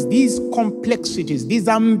sometimes these complexities, these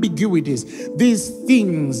ambiguities, these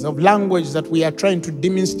things of language that we are trying to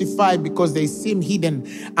demystify because they seem hidden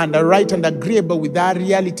and are right and agreeable with our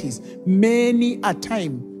realities, many a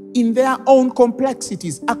time in their own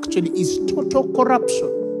complexities actually is total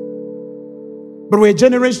corruption. But we're a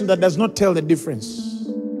generation that does not tell the difference.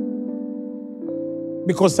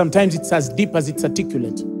 Because sometimes it's as deep as it's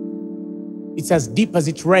articulate. It's as deep as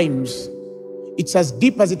it rhymes. It's as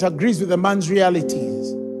deep as it agrees with a man's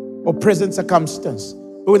realities or present circumstance,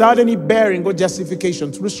 but without any bearing or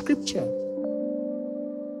justification through scripture.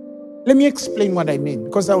 Let me explain what I mean,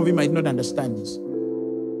 because some of you might not understand this.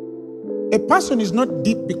 A person is not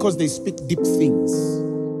deep because they speak deep things.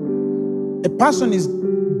 A person is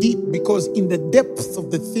deep because in the depth of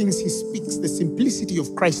the things he speaks, the simplicity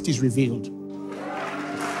of Christ is revealed.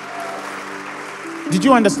 Did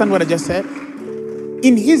you understand what I just said?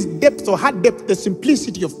 In his depth or her depth, the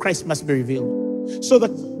simplicity of Christ must be revealed. So the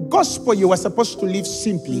gospel you were supposed to live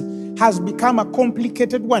simply has become a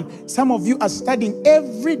complicated one. Some of you are studying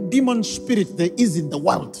every demon spirit there is in the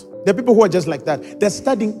world. There are people who are just like that. They're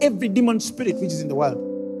studying every demon spirit which is in the world.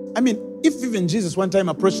 I mean, if even Jesus one time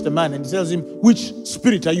approached a man and tells him, which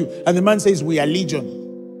spirit are you? And the man says, we are legion.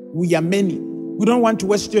 We are many. We don't want to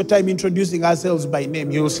waste your time introducing ourselves by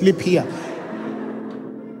name. You'll sleep here.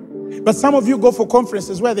 But some of you go for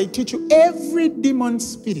conferences where they teach you every demon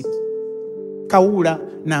spirit. Kaula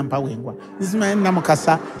namba wengwa. This man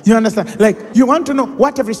namukasa. You understand? Like, you want to know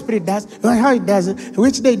what every spirit does, how it does it,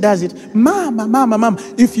 which day it does it. Mama.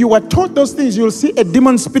 If you were taught those things, you'll see a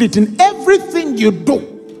demon spirit in everything you do.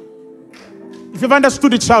 If you've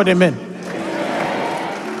understood it, shout amen.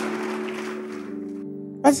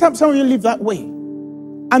 But some of you live that way.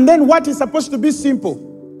 And then what is supposed to be simple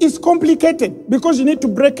is complicated because you need to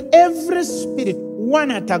break every spirit one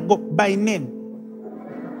at a go by name.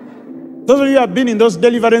 Those of you who have been in those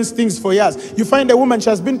deliverance things for years, you find a woman, she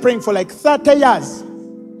has been praying for like 30 years.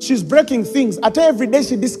 She's breaking things. At every day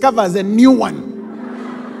she discovers a new one.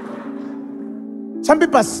 Some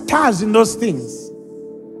people are stars in those things.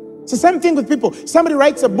 It's the same thing with people. Somebody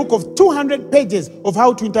writes a book of 200 pages of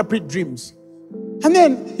how to interpret dreams. And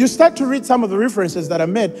then you start to read some of the references that are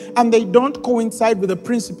made, and they don't coincide with the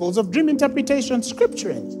principles of dream interpretation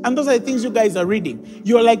scripturally. And those are the things you guys are reading.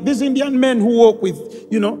 You're like these Indian men who walk with,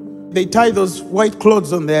 they tie those white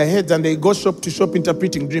clothes on their heads and they go shop to shop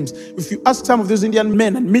interpreting dreams. If you ask some of those Indian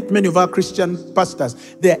men and meet many of our Christian pastors,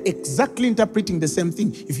 they are exactly interpreting the same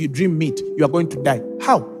thing. If you dream meat, you are going to die.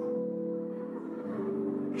 How?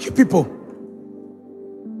 You people.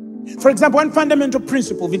 For example, one fundamental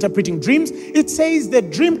principle of interpreting dreams, it says the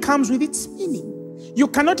dream comes with its meaning. You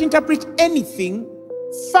cannot interpret anything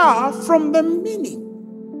far from the meaning.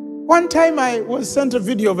 One time I was sent a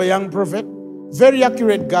video of a young prophet, very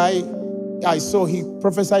accurate guy. I saw he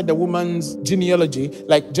prophesied the woman's genealogy,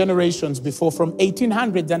 like generations before, from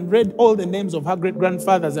 1800s, and read all the names of her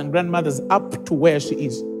great-grandfathers and grandmothers up to where she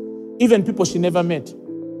is. Even people she never met.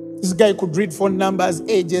 This guy could read phone numbers,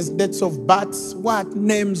 ages, dates of births,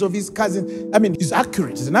 names of his cousins. I mean, he's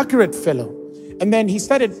accurate. He's an accurate fellow. And then he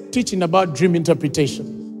started teaching about dream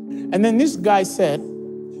interpretation. And then this guy said,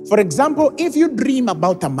 for example, if you dream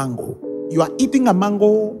about a mango, you are eating a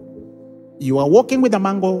mango, you are walking with a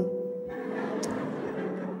mango.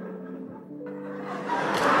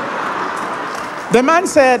 The man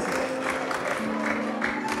said,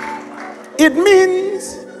 it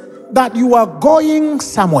means that you are going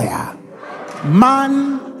somewhere.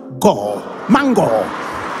 Mango.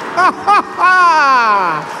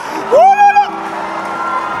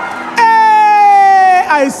 Hey,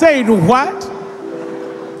 I said, what?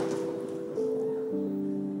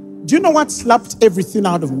 Do you know what slapped everything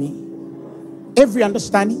out of me? Every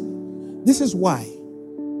understanding? This is why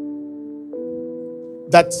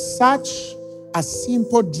that such a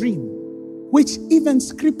simple dream which even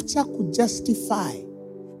scripture could justify.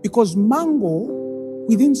 Because mango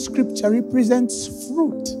within scripture represents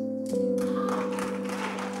fruit.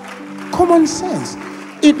 Common sense.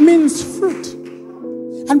 It means fruit.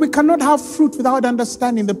 And we cannot have fruit without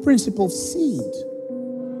understanding the principle of seed.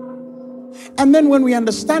 And then when we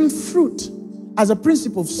understand fruit as a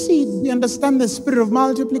principle of seed, we understand the spirit of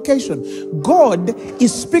multiplication. God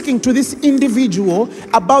is speaking to this individual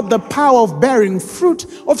about the power of bearing fruit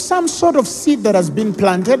of some sort of seed that has been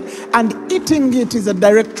planted, and eating it is a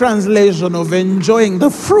direct translation of enjoying the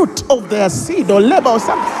fruit of their seed or labor or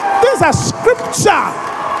something. These are scripture.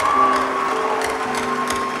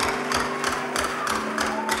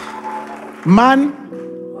 Man,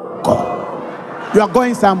 go. You are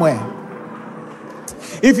going somewhere.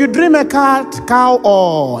 If you dream a cow,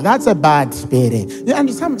 oh, that's a bad spirit.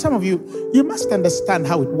 And some of you, you must understand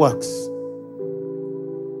how it works.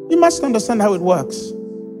 You must understand how it works.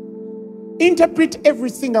 Interpret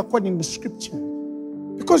everything according to scripture,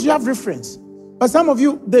 because you have reference. But some of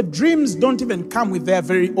you, the dreams don't even come with their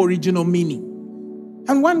very original meaning.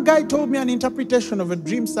 And one guy told me an interpretation of a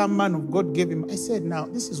dream some man of God gave him. I said, now,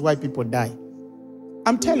 this is why people die.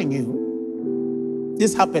 I'm telling you,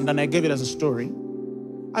 this happened and I gave it as a story.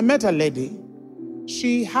 I met a lady.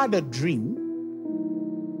 She had a dream.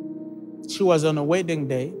 She was on a wedding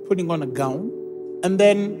day, putting on a gown. And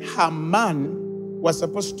then her man was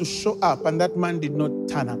supposed to show up, and that man did not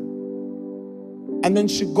turn up. And then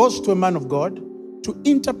she goes to a man of God to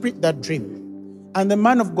interpret that dream. And the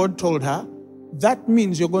man of God told her, that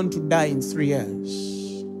means you're going to die in 3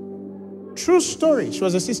 years. True story. She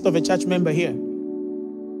was a sister of a church member here.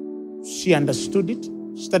 She understood it,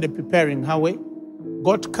 started preparing her way.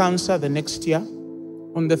 Got cancer the next year.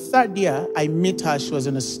 On the 3rd year, I met her. She was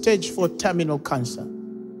in a stage 4 terminal cancer.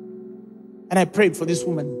 And I prayed for this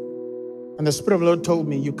woman. And the Spirit of the Lord told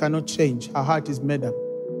me, you cannot change. Her heart is made up.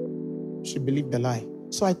 She believed the lie.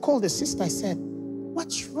 So I called the sister. I said,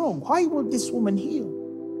 what's wrong? Why won't this woman heal?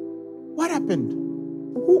 What happened?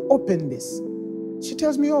 Who opened this? She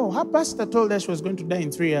tells me, oh, her pastor told her she was going to die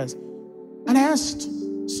in 3 years. And I asked,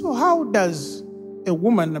 so how does a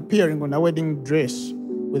woman appearing on a wedding dress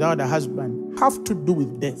without a husband have to do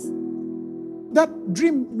with death? That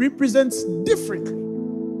dream represents differently,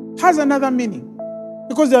 has another meaning.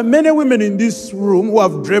 Because there are many women in this room who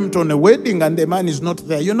have dreamt on a wedding and the man is not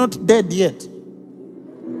there. You're not dead yet.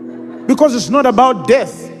 Because it's not about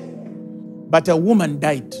death. But a woman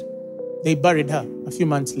died. They buried her a few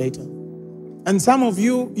months later. And some of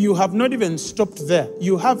you, you have not even stopped there.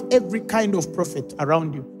 You have every kind of prophet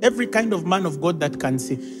around you, every kind of man of God that can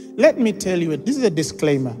see. Let me tell you, this is a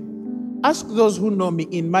disclaimer. Ask those who know me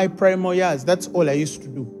in my primary years. That's all I used to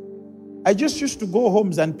do. I just used to go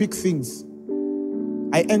homes and pick things.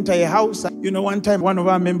 I enter a house. One time one of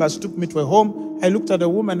our members took me to a home. I looked at a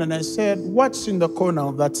woman and I said, what's in the corner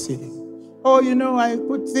of that ceiling? Oh, I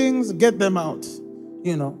put things, get them out.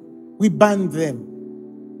 We burn them.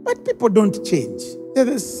 But people don't change. They're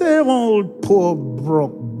the same old poor,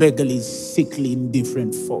 broke, beggarly, sickly,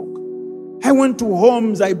 indifferent folk. I went to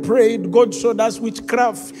homes, I prayed, God showed us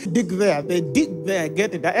witchcraft. Dig there, they dig there,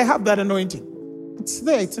 get it. I have that anointing. It's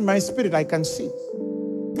there, it's in my spirit, I can see.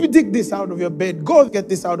 You dig this out of your bed, go get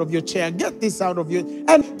this out of your chair, get this out of your...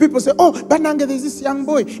 And people say, oh, Bananga, there's this young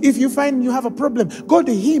boy. If you find you have a problem, go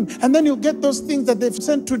to him. And then you'll get those things that they've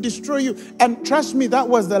sent to destroy you. And trust me, that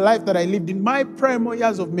was the life that I lived in my primary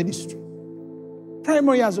years of ministry.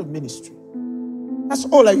 Primary years of ministry. That's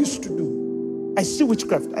all I used to do. I see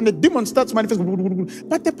witchcraft and the demon starts manifesting,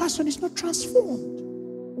 but the person is not transformed.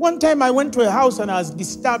 One time I went to a house and I was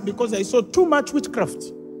disturbed because I saw too much witchcraft.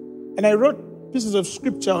 And I wrote pieces of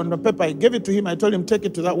scripture on the paper. I gave it to him. I told him, take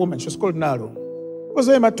it to that woman. She's called Naro. Because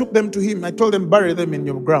I took them to him. I told them, bury them in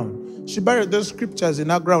your ground. She buried those scriptures in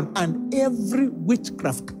her ground. And every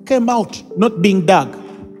witchcraft came out, not being dug.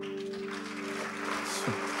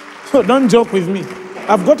 So don't joke with me.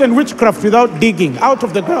 I've gotten witchcraft without digging, out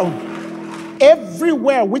of the ground.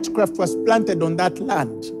 Everywhere witchcraft was planted on that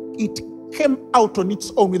land, it came out on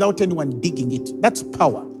its own without anyone digging it. That's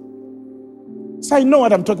power. So I know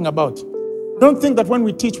what I'm talking about. Don't think that when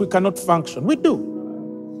we teach, we cannot function. We do.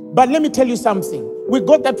 But let me tell you something. We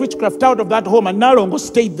got that witchcraft out of that home and Narongo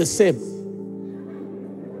stayed the same.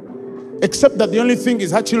 Except that the only thing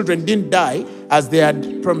is her children didn't die as they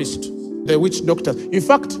had promised, the witch doctors. In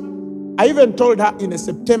fact, I even told her in a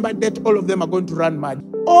September date, all of them are going to run mad.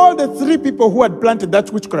 All the 3 people who had planted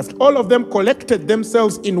that witchcraft, all of them collected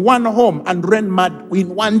themselves in one home and ran mad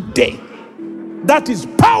in one day. That is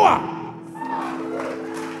power.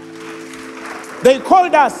 They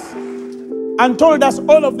called us and told us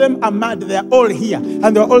all of them are mad. They're all here.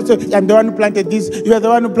 And they're also, I'm the one who planted this. You are the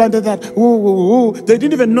one who planted that. Ooh, ooh, ooh. They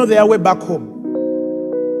didn't even know their way back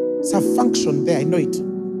home. It's a function there. I know it.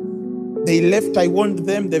 They left. I warned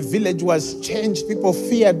them. The village was changed. People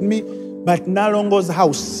feared me. But Nalongo's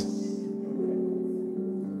house.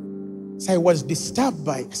 So I was disturbed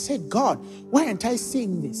by it. I said, God, why aren't I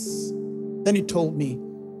seeing this? Then he told me,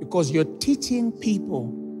 because you're teaching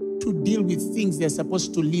people to deal with things they're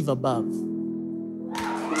supposed to live above.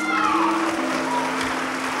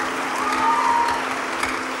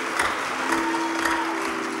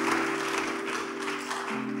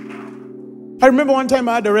 I remember one time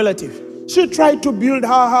I had a relative. She tried to build her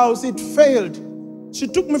house. It failed. She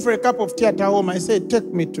took me for a cup of tea at her home. I said, take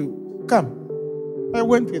me to, come. I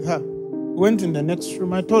went with her. Went in the next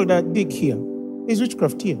room. I told her, dig here. There's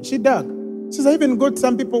witchcraft here. She dug. She says, I even got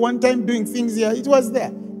some people one time doing things here. It was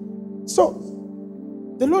there. So,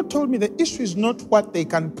 the Lord told me the issue is not what they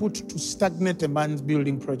can put to stagnate a man's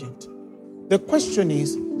building project. The question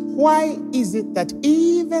is, why is it that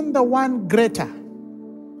even the one greater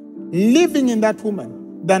living in that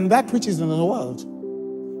woman than that which is in the world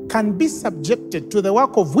can be subjected to the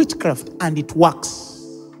work of witchcraft and it works?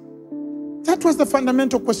 That was the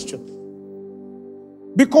fundamental question.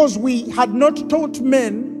 Because we had not taught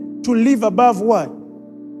men to live above what?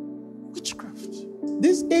 Witchcraft.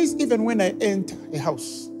 These days, even when I enter a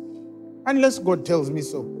house, unless God tells me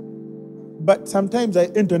so, but sometimes I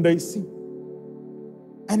enter and I see,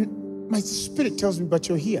 and my spirit tells me, but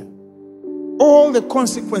you're here. All the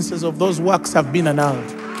consequences of those works have been annulled.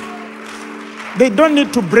 They don't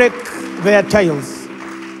need to break their tiles.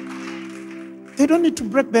 They don't need to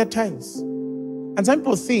break their tiles. And some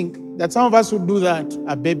people think that some of us who do that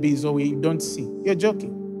are babies or we don't see. You're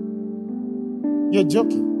joking. You're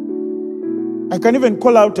joking. I can even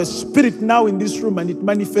call out a spirit now in this room and it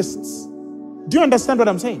manifests. Do you understand what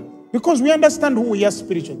I'm saying? Because we understand who we are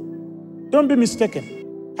spiritually. Don't be mistaken.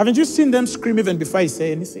 Haven't you seen them scream even before I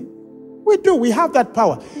say anything? We do. We have that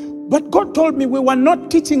power. But God told me we were not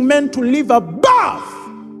teaching men to live above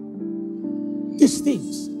these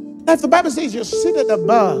things. Now, if the Bible says you're seated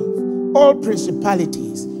above all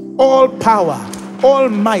principalities, all power, all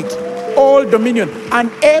might, all dominion,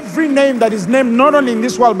 and every name that is named not only in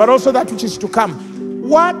this world, but also that which is to come,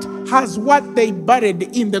 what has what they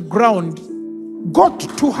buried in the ground got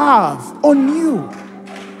to have on you?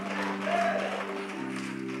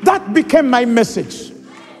 That became my message.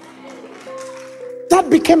 That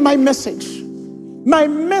became my message. My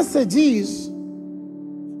message is,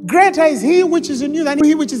 greater is he which is in you than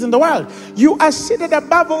he which is in the world. You are seated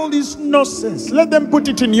above all this nonsense. Let them put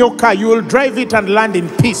it in your car. You will drive it and land in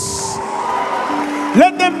peace.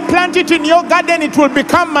 Let them plant it in your garden. It will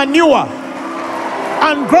become manure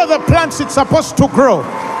and grow the plants it's supposed to grow.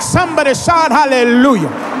 Somebody shout hallelujah.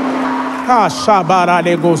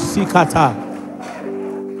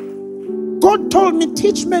 God told me,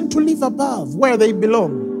 teach men to live above where they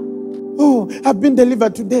belong. Oh, I've been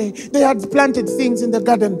delivered today. They had planted things in the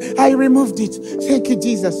garden. I removed it. Thank you,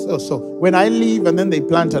 Jesus. So when I leave and then they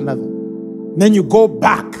plant another, then you go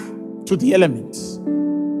back to the elements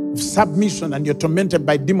of submission and you're tormented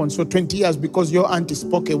by demons for 20 years because your auntie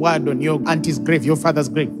spoke a word on your auntie's grave, your father's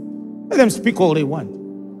grave. Let them speak all they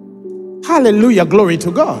want. Hallelujah, glory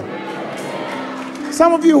to God.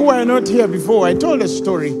 Some of you who are not here before, I told a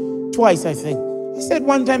story twice, I think. I said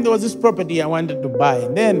one time there was this property I wanted to buy.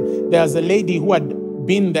 And then there was a lady who had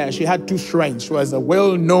been there. She had 2 shrines. She was a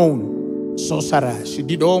well-known sorcerer. She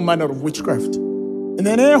did all manner of witchcraft. And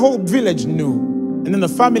then her whole village knew. And then the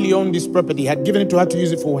family owned this property, had given it to her to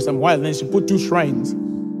use it for some while. And then she put 2 shrines.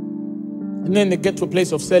 And then they get to a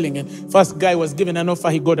place of selling. And first guy was given an offer,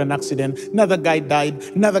 he got an accident. Another guy died.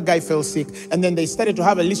 Another guy fell sick. And then they started to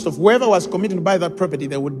have a list of whoever was committed to buy that property,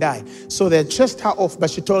 they would die. So they chased her off, but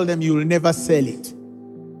she told them, you will never sell it.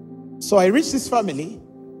 So I reached this family.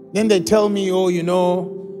 Then they tell me, oh, you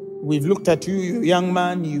know, we've looked at you, you young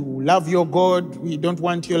man, you love your God. We don't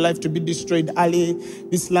want your life to be destroyed early.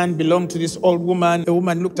 This land belonged to this old woman. The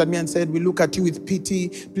woman looked at me and said, we look at you with pity.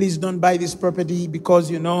 Please don't buy this property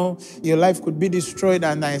because, you know, your life could be destroyed.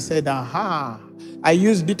 And I said, aha. I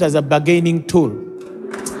used it as a bargaining tool.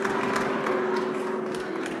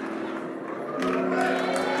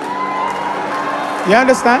 You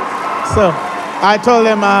understand? So I told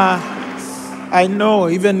them, I know,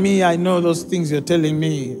 even me, I know those things you're telling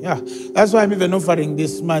me. Yeah, that's why I'm even offering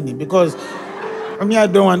this money, because I mean, I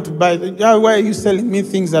don't want to buy. Why are you selling me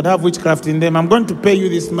things that have witchcraft in them? I'm going to pay you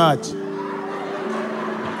this much.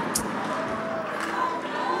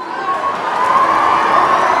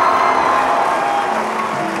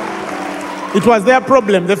 It was their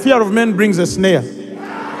problem. The fear of men brings a snare.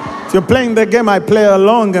 If you're playing the game, I play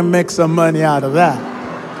along and make some money out of that.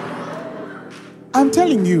 I'm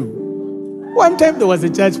telling you, one time there was a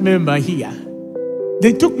church member here.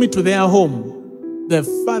 They took me to their home. The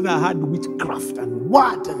father had witchcraft and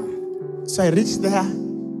what? And so I reached there,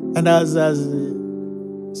 and as I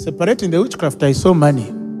was separating the witchcraft, I saw money.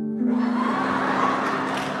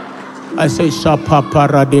 I say, Shapa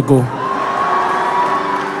Paradego.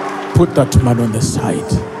 Put that man on the side.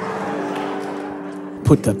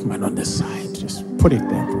 Put that man on the side. Just put it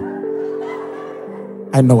there.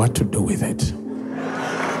 I know what to do with it.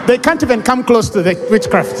 They can't even come close to the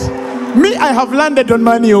witchcraft. Me, I have landed on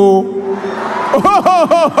money.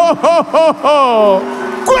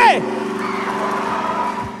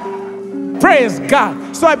 Praise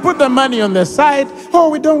God. So I put the money on the side. Oh,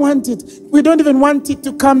 we don't want it. We don't even want it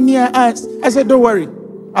to come near us. I said, don't worry.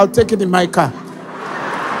 I'll take it in my car.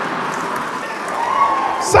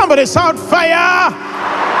 Somebody shout fire.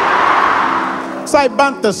 So I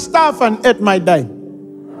burnt the stuff and ate my dime.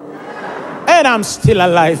 And I'm still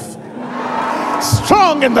alive.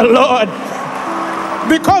 Strong in the Lord.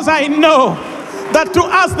 Because I know that to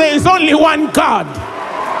us there is only one God.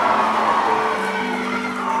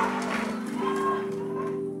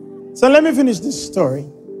 So let me finish this story.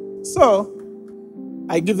 So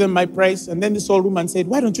I give them my price, and then this old woman said,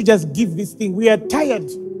 why don't you just give this thing? We are tired.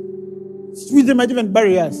 They might even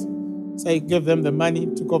bury us. So I gave them the money,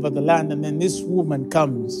 took over the land, and then this woman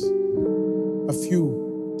comes a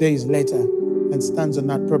few days later and stands on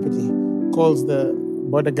that property, calls the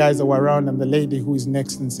border guys that were around and the lady who is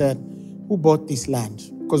next and said, who bought this land?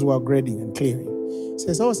 Because we are grading and clearing. He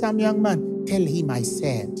says, oh, some young man, tell him I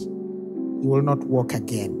said, he will not walk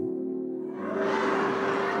again.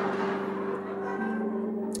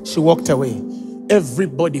 She walked away.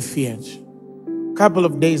 Everybody feared. A couple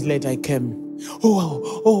of days later, I came.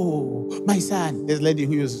 Oh, my son. There's a lady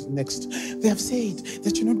who was next. They have said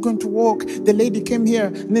that you're not going to walk. The lady came here,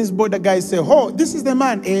 and this border guy said, oh, this is the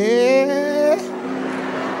man.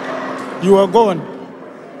 You are gone.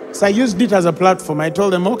 So I used it as a platform. I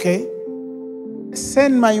told them, okay,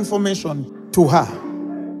 send my information to her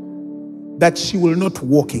that she will not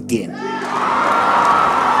walk again.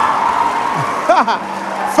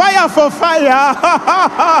 Fire for fire.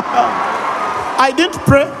 I didn't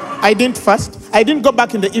pray. I didn't fast. I didn't go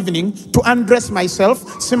back in the evening to undress myself.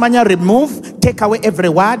 Simanya, remove, take away every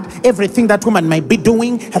word, everything that woman might be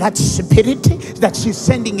doing, that spirit that she's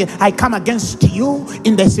sending. I come against you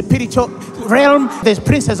in the spiritual realm, the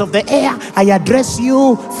princess of the air. I address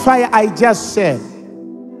you. Fire. I just said,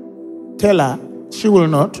 tell her she will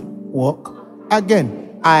not walk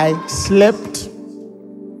again. I slept,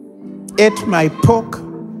 ate my pork,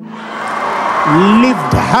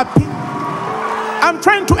 lived happy. I'm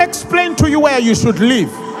trying to explain to you where you should live.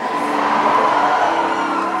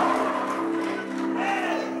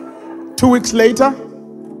 2 weeks later,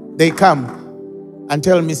 they come and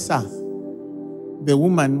tell me, sir, the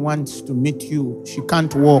woman wants to meet you. She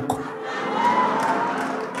can't walk.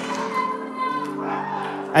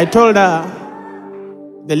 I told her,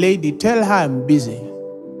 the lady, tell her I'm busy.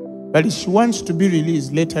 But if she wants to be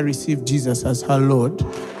released, let her receive Jesus as her Lord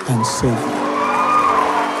and Savior.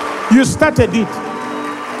 You started it.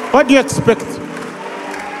 What do you expect?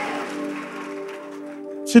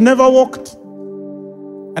 She never walked.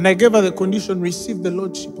 And I gave her the condition, receive the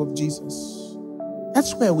Lordship of Jesus.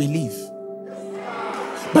 That's where we live.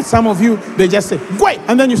 But some of you, they just say, go,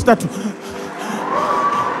 and then you start to.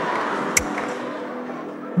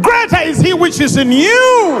 Greater is he which is in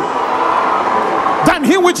you than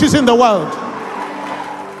he which is in the world.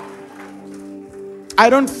 I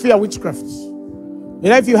don't fear witchcraft.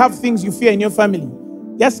 If you have things you fear in your family,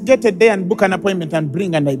 just get a day and book an appointment and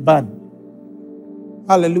bring, and I burn.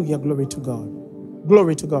 Hallelujah, glory to God.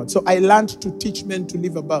 Glory to God. So I learned to teach men to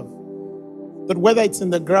live above. That whether it's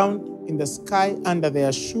in the ground, in the sky, under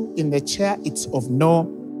their shoe, in the chair, it's of no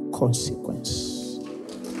consequence.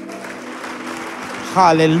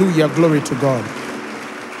 Hallelujah, glory to God.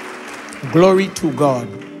 Glory to God.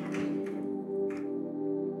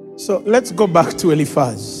 So let's go back to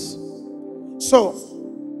Eliphaz. So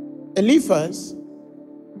Eliphaz,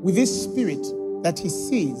 with this spirit that he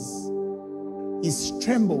sees, is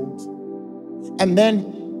trembled. And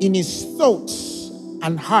then in his thoughts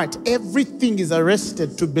and heart, everything is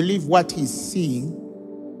arrested to believe what he's seeing.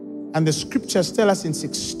 And the scriptures tell us in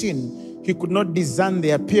 16, he could not discern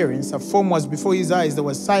the appearance. A form was before his eyes. There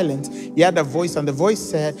was silence. He had a voice, and the voice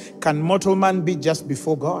said, can mortal man be just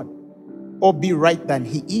before God? or be right than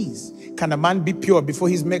he is? Can a man be pure before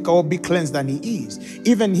his maker or be cleansed than he is?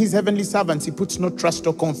 Even his heavenly servants, he puts no trust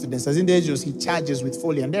or confidence. As in the angels, he charges with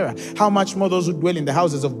folly and error. How much more those who dwell in the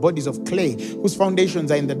houses of bodies of clay, whose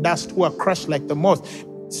foundations are in the dust, who are crushed like the moth.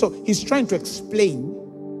 So he's trying to explain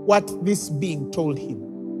what this being told him.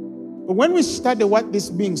 But when we study what this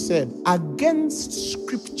being said against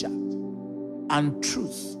scripture and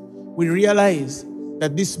truth, we realize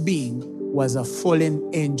that this being was a fallen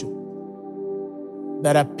angel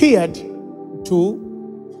that appeared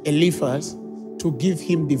to Eliphaz to give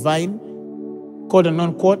him divine, quote and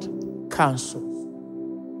unquote,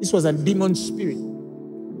 counsel. This was a demon spirit.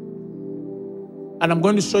 And I'm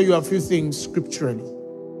going to show you a few things scripturally.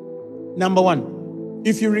 Number one,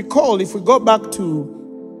 if you recall, if we go back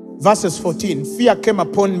to verses 14, fear came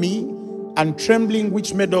upon me and trembling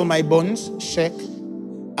which made all my bones shake.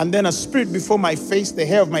 And then a spirit before my face, the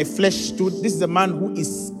hair of my flesh stood. This is a man who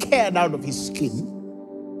is scared out of his skin.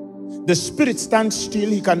 The spirit stands still.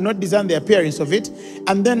 He cannot discern the appearance of it.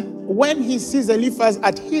 And then when he sees Eliphaz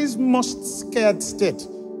at his most scared state,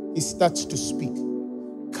 he starts to speak.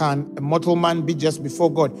 Can a mortal man be just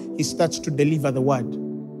before God? He starts to deliver the word.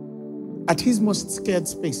 At his most scared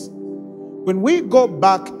space. When we go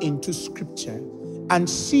back into scripture and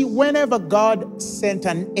see whenever God sent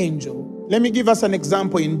an angel, let me give us an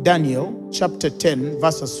example in Daniel chapter 10,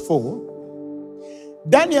 verses 4.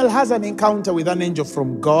 Daniel has an encounter with an angel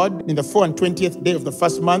from God in the 24th day of the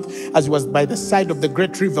first month, as he was by the side of the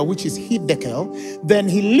great river, which is Hiddekel. Then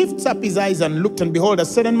he lifts up his eyes and looked, and behold, a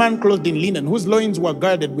certain man clothed in linen, whose loins were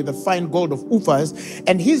girded with the fine gold of Uphaz,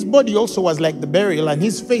 and his body also was like the beryl, and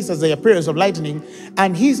his face as the appearance of lightning,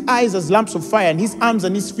 and his eyes as lamps of fire, and his arms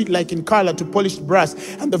and his feet like in color to polished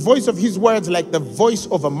brass, and the voice of his words like the voice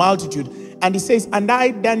of a multitude. And he says, and I,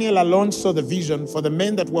 Daniel, alone saw the vision, for the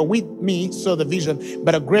men that were with me saw the vision,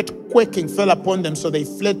 but a great quaking fell upon them, so they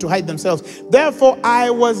fled to hide themselves. Therefore I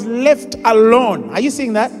was left alone. Are you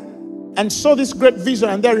seeing that? And saw this great vision,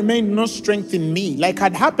 and there remained no strength in me, like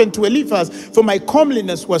had happened to Eliphaz, for my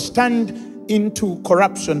comeliness was turned into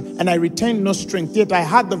corruption, and I retained no strength. Yet I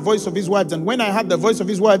heard the voice of his words, and when I heard the voice of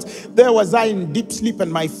his words, there was I in deep sleep,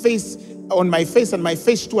 and my face and my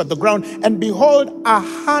face toward the ground. And behold, a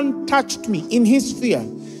hand touched me in his fear,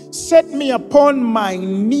 set me upon my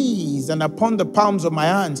knees and upon the palms of my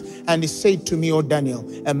hands, and he said to me, O Daniel,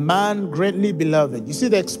 a man greatly beloved. You see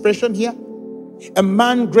the expression here? A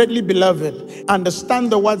man greatly beloved, understand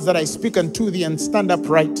the words that I speak unto thee, and stand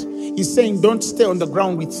upright. He's saying, don't stay on the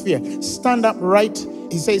ground with fear. Stand upright.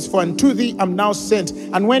 He says, for unto thee I'm now sent.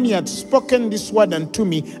 And when he had spoken this word unto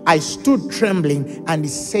me, I stood trembling, and he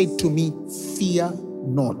said to me, fear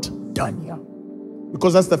not, Daniel.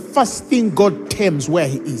 Because that's the first thing God terms where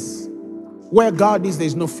he is. Where God is, there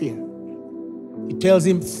is no fear. He tells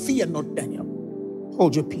him, fear not, Daniel.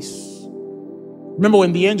 Hold your peace. Remember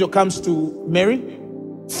when the angel comes to Mary?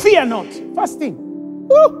 Fear not. First thing.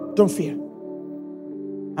 Woo, don't fear.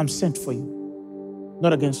 I'm sent for you,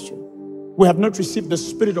 not against you. We have not received the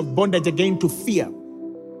spirit of bondage again to fear,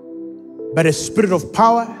 but a spirit of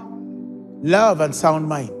power, love, and sound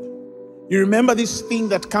mind. You remember this thing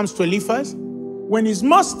that comes to Eliphaz? When he's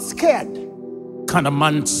most scared, can a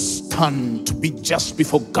man stand to be just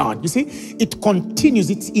before God? You see, it continues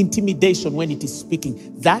its intimidation when it is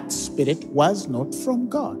speaking. That spirit was not from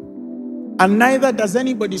God. And neither does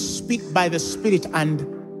anybody speak by the spirit and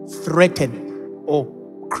threaten or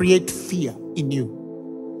create fear in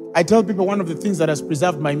you. I tell people one of the things that has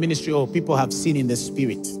preserved my ministry, people have seen in the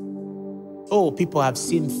spirit. People have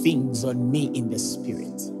seen things on me in the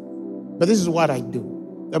spirit. But this is what I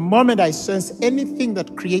do. The moment I sense anything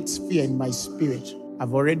that creates fear in my spirit,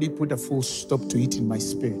 I've already put a full stop to it in my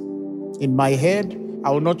spirit. In my head,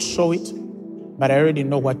 I will not show it, but I already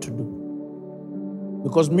know what to do.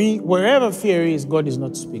 Because wherever fear is, God is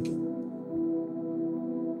not speaking.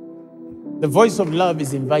 The voice of love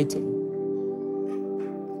is inviting.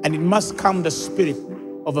 And it must calm the spirit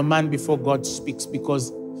of a man before God speaks,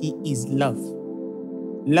 because he is love.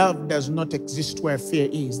 Love does not exist where fear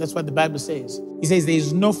is. That's what the Bible says. He says there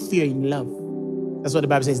is no fear in love. That's what the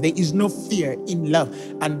Bible says. There is no fear in love.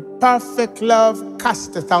 And perfect love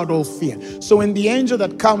casteth out all fear. So when the angel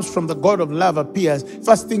that comes from the God of love appears,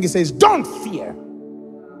 first thing he says, don't fear.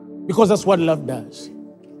 Because that's what love does.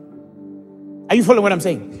 Are you following what I'm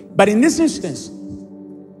saying? But in this instance,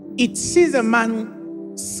 it sees a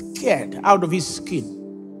man scared out of his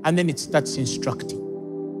skin, and then it starts instructing.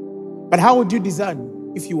 But how would you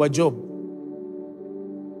discern if you were Job?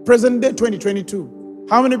 Present day 2022.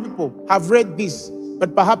 How many people have read this,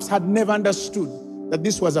 but perhaps had never understood that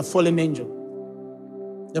this was a fallen angel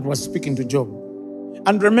that was speaking to Job?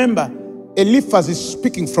 And remember, Eliphaz is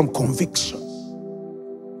speaking from conviction.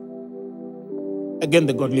 Again,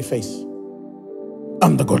 the godly face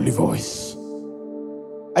and the godly voice.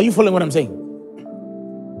 Are you following what I'm saying?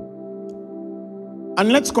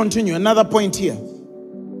 And let's continue. Another point here.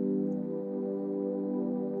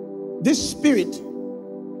 This spirit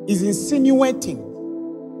is insinuating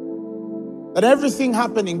that everything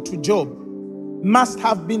happening to Job must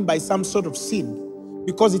have been by some sort of sin,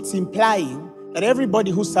 because it's implying that everybody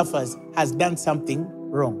who suffers has done something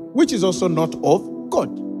wrong, which is also not of God.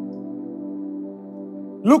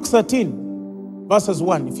 Luke 13, verses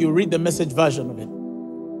 1, if you read the Message version of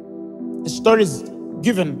it. The story is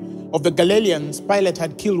given of the Galileans Pilate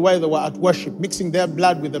had killed while they were at worship, mixing their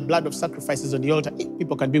blood with the blood of sacrifices on the altar.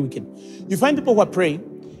 People can be wicked. You find people who are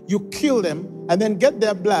praying, you kill them, and then get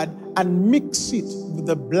their blood and mix it with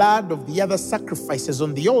the blood of the other sacrifices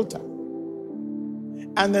on the altar.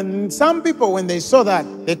 And then some people, when they saw that,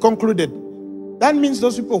 they concluded, that means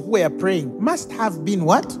those people who were praying must have been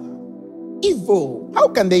what? Evil. How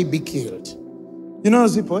can they be killed? You know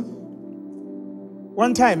those people?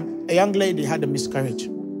 One time, a young lady had a miscarriage.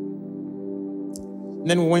 And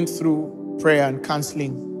then we went through prayer and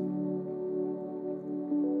counseling.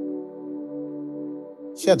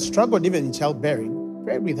 She had struggled even in childbearing.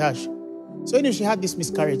 Prayed with her. So anyway, she had this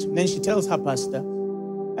miscarriage. And then she tells her pastor.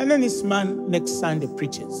 And then this man next Sunday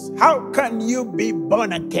preaches. How can you be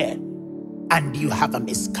born again and you have a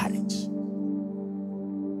miscarriage?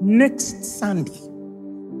 Next Sunday.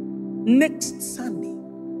 Next Sunday.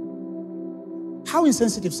 How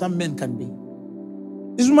insensitive some men can be.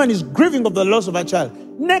 This woman is grieving of the loss of her child.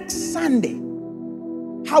 Next Sunday.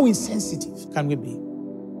 How insensitive can we be?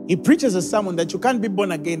 He preaches a sermon that you can't be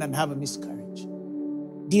born again and have a miscarriage.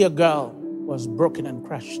 Dear girl was broken and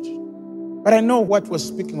crushed. But I know what was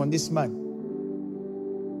speaking on this man.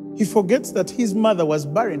 He forgets that his mother was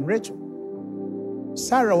barren, Rachel.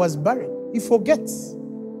 Sarah was barren. He forgets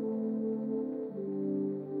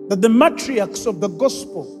that the matriarchs of the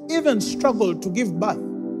gospel even struggled to give birth.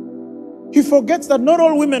 He forgets that not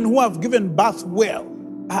all women who have given birth well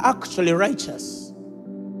are actually righteous.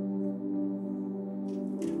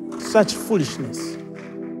 Such foolishness.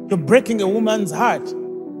 You're breaking a woman's heart.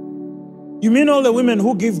 You mean all the women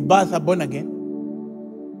who give birth are born again?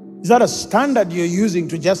 Is that a standard you're using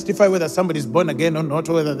to justify whether somebody's born again or not,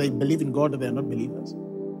 or whether they believe in God or they're not believers?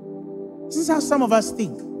 This is how some of us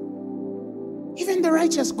think. Even the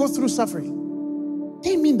righteous go through suffering.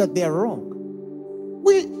 They mean that they are wrong.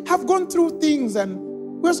 We have gone through things, and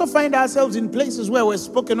we also find ourselves in places where we're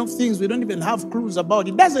spoken of things we don't even have clues about.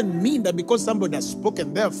 It doesn't mean that because somebody has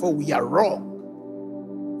spoken, therefore we are wrong.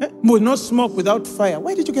 Will not smoke without fire.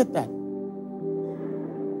 Where did you get that?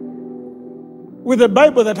 With a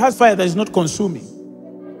Bible that has fire that is not consuming.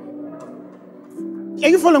 Are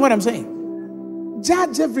you following what I'm saying?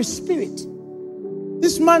 Judge every spirit.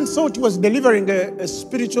 This man thought he was delivering a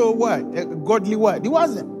spiritual word, a godly word. He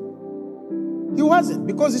wasn't. He wasn't,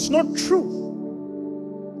 because it's not true.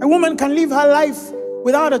 A woman can live her life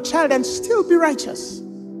without a child and still be righteous.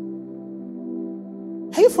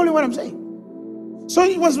 Are you following what I'm saying? So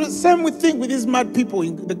it was the same thing with these mad people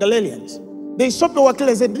in the Galileans. They saw people kill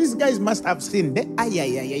and said, these guys must have sinned. By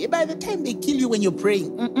the time they kill you when you're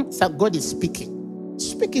praying, so God is speaking.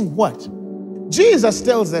 Speaking what? Jesus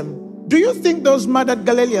tells them, do you think those murdered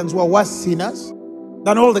Galileans were worse sinners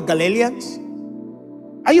than all the Galileans?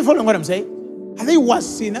 Are you following what I'm saying? Are they worse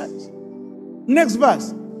sinners? Next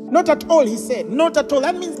verse. Not at all, he said. Not at all.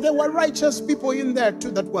 That means there were righteous people in there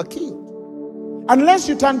too that were killed. Unless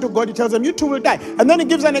you turn to God, he tells them, you too will die. And then he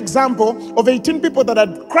gives an example of 18 people that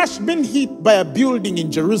had been hit by a building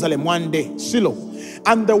in Jerusalem one day, Siloam.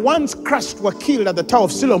 And the ones crushed were killed at the Tower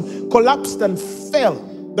of Siloam, collapsed and fell.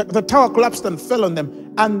 The tower collapsed and fell on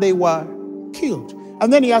them, and they were killed.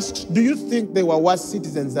 And then he asked, do you think they were worse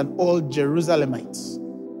citizens than all Jerusalemites?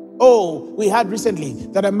 Oh, we heard recently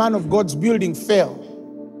that a man of God's building fell.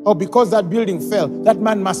 Oh, because that building fell, that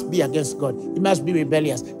man must be against God. He must be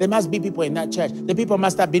rebellious. There must be people in that church. The people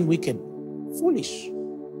must have been wicked. Foolish.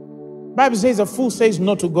 Bible says a fool says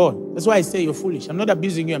no to God. That's why I say you're foolish. I'm not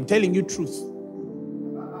abusing you. I'm telling you truth.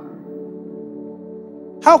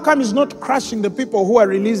 How come he's not crushing the people who are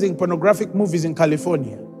releasing pornographic movies in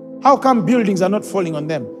California? How come buildings are not falling on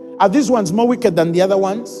them? Are these ones more wicked than the other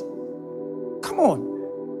ones? Come on.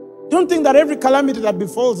 Don't think that every calamity that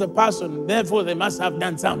befalls a person, therefore they must have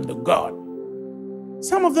done something to God.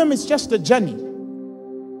 Some of them is just a journey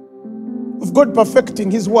of God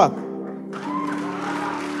perfecting his work.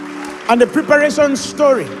 And the preparation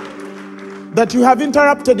story that you have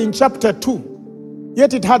interrupted in chapter 2,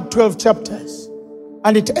 yet it had 12 chapters,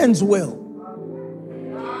 and it ends well.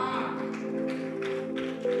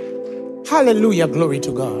 Hallelujah, glory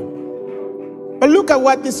to God. But look at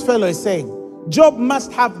what this fellow is saying. Job must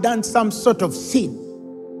have done some sort of sin.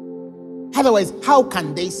 Otherwise, how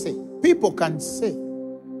can they say? People can say.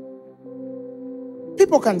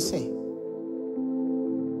 People can say.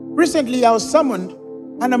 Recently, I was summoned,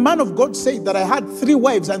 and a man of God said that I had 3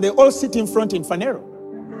 wives, and they all sit in front in Phaneroo.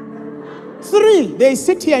 3. They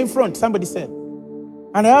sit here in front, somebody said.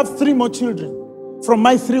 And I have 3 more children from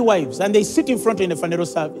my 3 wives, and they sit in front in the Phaneroo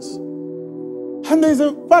service. And there's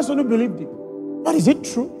a person who believed it. But is it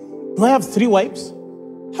true? Do I have 3 wives?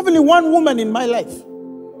 I have only 1 woman in my life.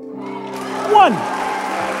 1.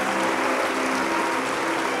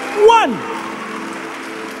 1.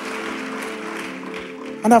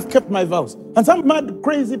 And I've kept my vows. And some mad,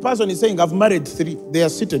 crazy person is saying, I've married 3. They are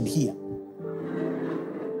seated here.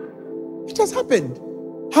 It has happened.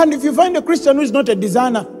 And if you find a Christian who is not a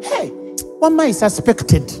designer, hey, what am I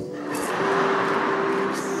suspected?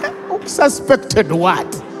 Suspected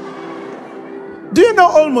what? Do you know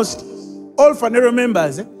almost all Phaneroo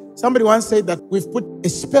members? Somebody once said that we've put a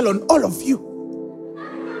spell on all of you.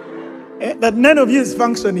 That none of you is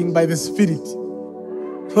functioning by the Spirit.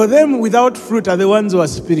 For them without fruit are the ones who are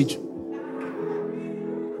spiritual.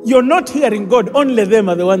 You're not hearing God, only them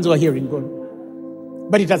are the ones who are hearing God.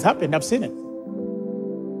 But it has happened, I've seen it.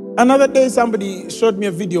 Another day somebody showed me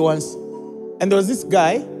a video once, and there was this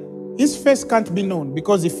guy, his face can't be known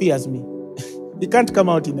because he fears me. He can't come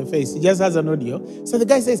out in the face, he just has an audio. So the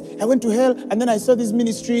guy says, I went to hell, and then I saw these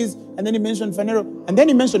ministries, and then he mentioned Phaneroo, and then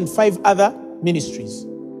he mentioned 5 other ministries.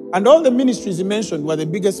 And all the ministries he mentioned were the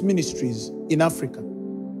biggest ministries in Africa.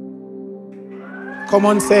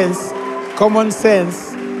 Common sense, common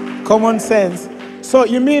sense, common sense. So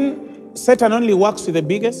you mean Satan only works with the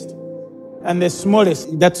biggest? And the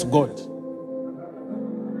smallest, that's God.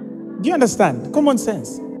 Do you understand? Common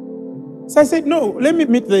sense. So I said, no, let me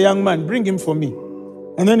meet the young man, bring him for me.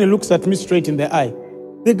 And then he looks at me straight in the eye.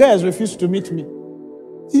 The guy has refused to meet me.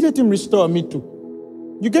 He let him restore me too.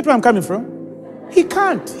 You get where I'm coming from? He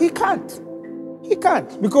can't.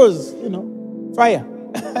 Because, fire.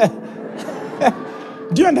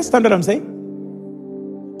 Do you understand what I'm saying?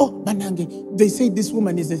 Oh, Manange, they say this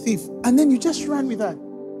woman is a thief. And then you just run with that.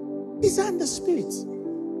 These are the spirits.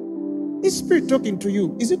 This spirit talking to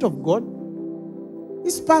you, is it of God?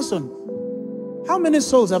 This person, how many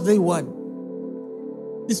souls have they won?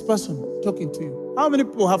 This person talking to you. How many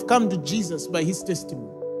people have come to Jesus by his testimony?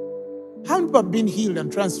 How many people have been healed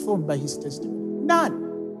and transformed by his testimony?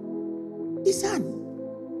 None. Listen.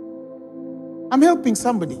 I'm helping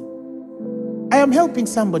somebody. I am helping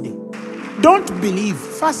somebody. Don't believe.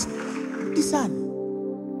 First, listen.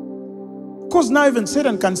 Because now even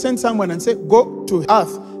Satan can send someone and say, go to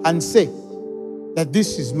earth and say that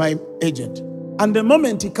this is my agent. And the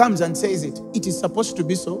moment he comes and says it, it is supposed to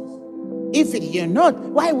be so. If it were not,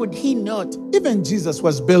 why would he not? Even Jesus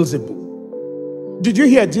was Beelzebub. Did you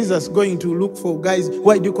hear Jesus going to look for guys,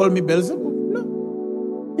 why do you call me Beelzebub? No.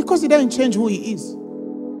 Because he doesn't change who he is.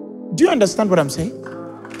 Do you understand what I'm saying?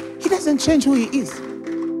 He doesn't change who he is.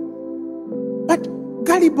 But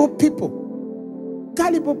gullible people.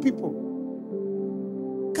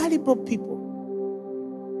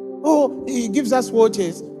 Oh, he gives us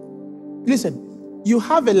watches. Listen, you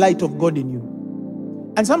have a light of God in you.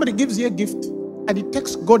 And somebody gives you a gift and it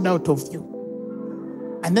takes God out of you.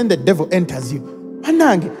 And then the devil enters you.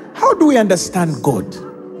 Manange, how do we understand God?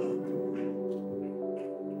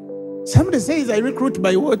 Somebody says, I recruit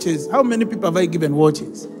by watches. How many people have I given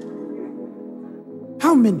watches?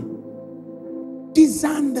 How many?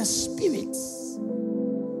 Discern the spirits.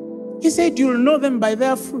 He said, you'll know them by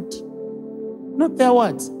their fruit, not their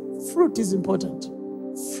words. Fruit is important.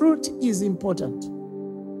 Fruit is important.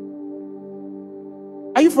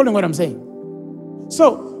 Are you following what I'm saying?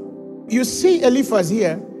 So, you see Eliphaz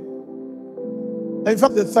here. In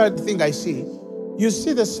fact, the third thing I see, you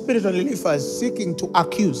see the spirit of Eliphaz seeking to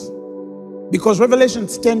accuse. Because Revelation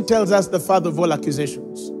 10 tells us the father of all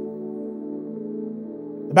accusations.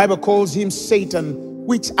 The Bible calls him Satan,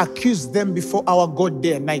 which accused them before our God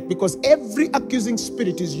day and night. Because every accusing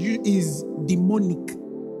spirit is demonic.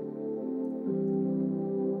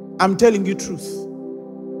 I'm telling you truth.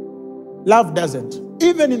 Love doesn't.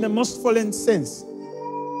 Even in the most fallen sense,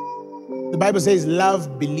 the Bible says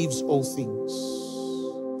love believes all things.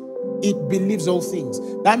 It believes all things.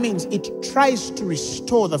 That means it tries to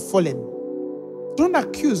restore the fallen. Don't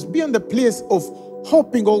accuse. Be on the place of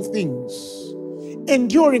hoping all things,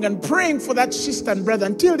 enduring and praying for that sister and brother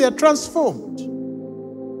until they are transformed.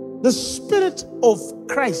 The spirit of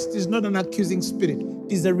Christ is not an accusing spirit.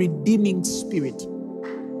 It is a redeeming spirit.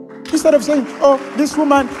 Instead of saying, oh, this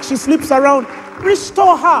woman, she sleeps around.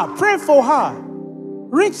 Restore her. Pray for her.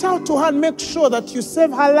 Reach out to her and make sure that you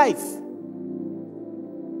save her life.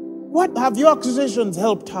 What have your accusations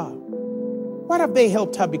helped her? What have they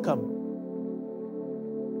helped her become?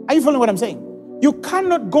 Are you following what I'm saying? You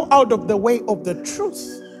cannot go out of the way of the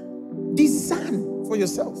truth. Discern for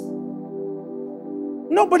yourself.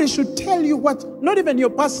 Nobody should tell you what, not even your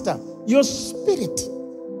pastor, your spirit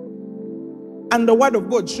and the word of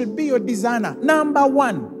God should be your discerner. Number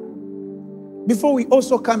one, before we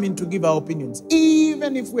also come in to give our opinions,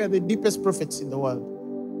 even if we are the deepest prophets in the world.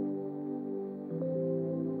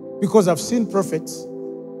 Because I've seen prophets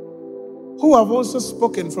who have also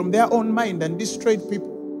spoken from their own mind and destroyed people.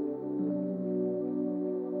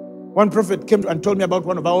 One prophet came and told me about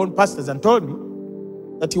one of our own pastors and told me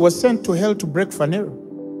that he was sent to hell to break Phaneroo.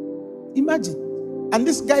 Imagine. And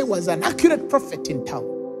this guy was an accurate prophet in town.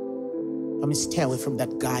 I mean, stay away from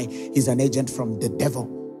that guy. He's an agent from the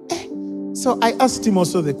devil. So I asked him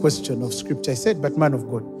also the question of scripture. I said, but man of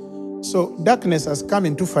God, so darkness has come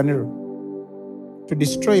into Phaneroo to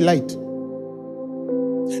destroy light.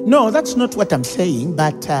 No, that's not what I'm saying,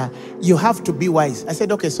 but you have to be wise. I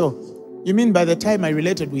said, okay, so you mean by the time I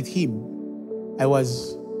related with him, I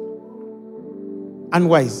was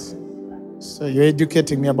unwise? So you're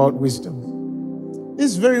educating me about wisdom.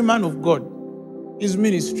 This very man of God, his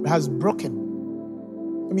ministry has broken.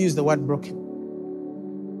 Let me use the word broken.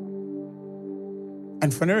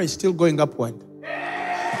 And Phaneroo is still going upward.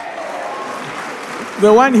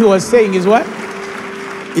 The one he was saying is what?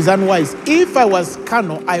 Is unwise. If I was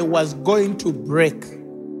carnal, I was going to break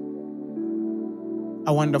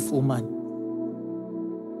a wonderful man.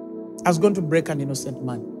 I was going to break an innocent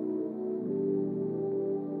man.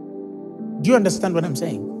 Do you understand what I'm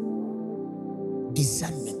saying?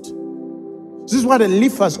 Discernment. This is what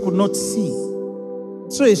Eliphaz could not see.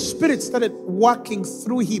 So his spirit started working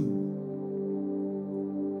through him.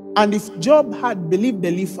 And if Job had believed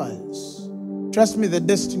Eliphaz, trust me, the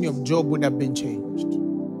destiny of Job would have been changed.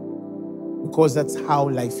 Because that's how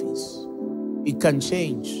life is. It can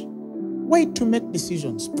change. Wait to make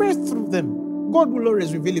decisions. Pray through them. God will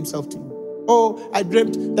always reveal himself to you. Oh, I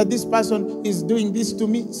dreamt that this person is doing this to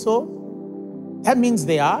me. So, that means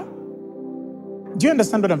they are? Do you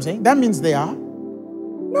understand what I'm saying? That means they are?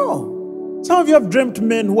 No. Some of you have dreamt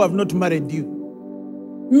men who have not married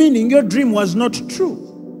you. Meaning your dream was not true.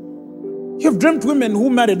 You've dreamt women who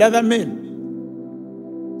married other men.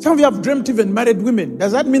 Some of you have dreamt even married women.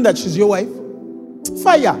 Does that mean that she's your wife?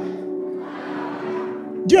 Fire.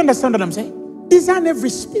 Do you understand what I'm saying? Discern every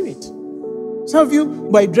spirit. Some of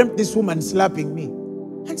you, I dreamt this woman slapping me.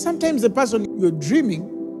 And sometimes the person you're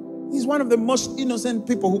dreaming is one of the most innocent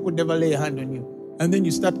people who could ever lay a hand on you. And then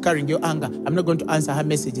you start carrying your anger. I'm not going to answer her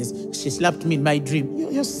messages. She slapped me in my dream.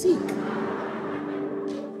 You're sick.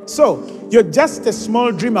 So, you're just a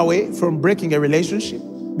small dream away from breaking a relationship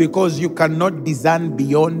because you cannot discern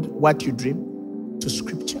beyond what you dream to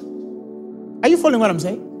scripture. Are you following what I'm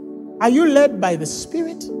saying? Are you led by the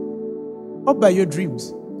Spirit or by your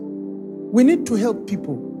dreams? We need to help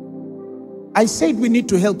people. I said we need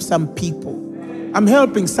to help some people. I'm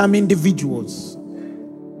helping some individuals.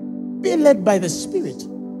 Be led by the Spirit.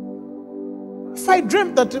 If I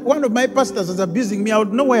dreamt that one of my pastors was abusing me, I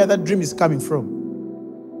would know where that dream is coming from.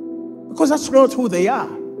 Because that's not who they are.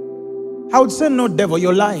 I would say, no, devil,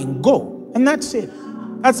 you're lying. Go. And that's it.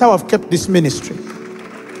 That's how I've kept this ministry.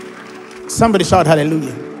 Somebody shout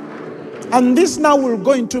hallelujah. And this now will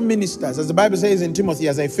go into ministers, as the Bible says in Timothy,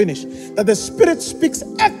 as I finish, that the Spirit speaks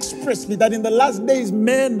expressly that in the last days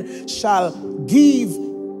men shall give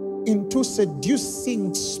into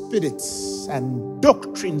seducing spirits and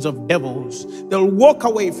doctrines of devils. They'll walk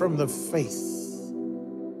away from the faith.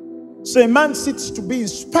 So a man sits to be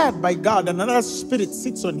inspired by God and another spirit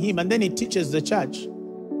sits on him and then he teaches the church.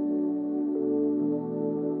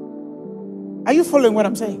 Are you following what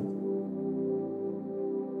I'm saying?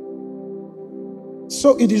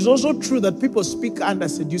 So it is also true that people speak under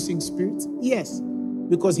seducing spirits? Yes,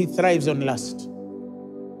 because he thrives on lust.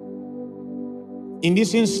 In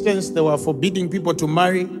this instance, they were forbidding people to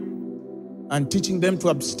marry and teaching them to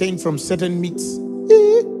abstain from certain meats.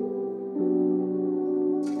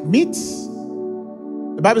 Meats?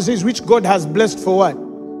 The Bible says, which God has blessed for what?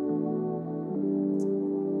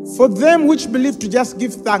 For them which believe to just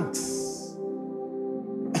give thanks.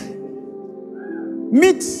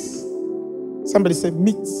 Meats. Somebody said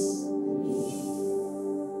meats.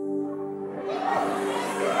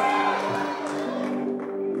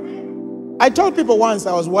 I told people once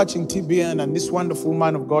I was watching TBN and this wonderful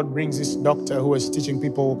man of God brings this doctor who was teaching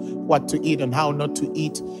people what to eat and how not to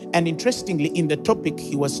eat. And interestingly, in the topic,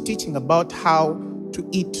 he was teaching about how to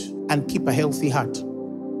eat and keep a healthy heart.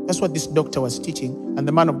 That's what this doctor was teaching. And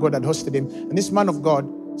the man of God had hosted him. And this man of God,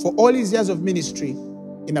 for all his years of ministry,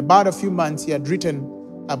 in about a few months, he had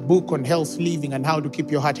written a book on health living and how to keep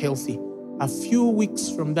your heart healthy. A few weeks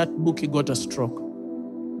from that book, he got a stroke.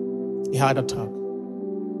 He had a heart attack.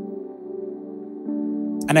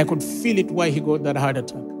 And I could feel it why he got that heart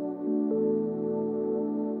attack.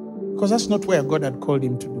 Because that's not where God had called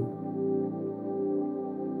him to do.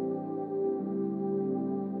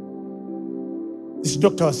 This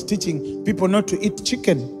doctor was teaching people not to eat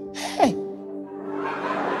chicken. Hey.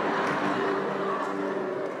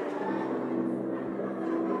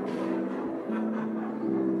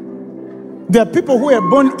 There are people who are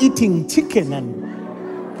born eating chicken and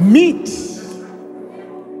meat.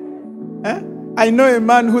 I know a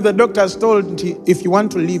man who the doctors told, if you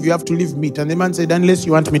want to live, you have to leave meat. And the man said, unless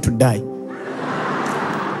you want me to die.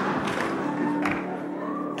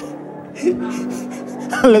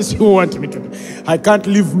 Unless you want me to die. I can't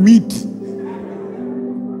leave meat.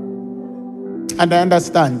 And I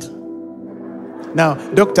understand. Now,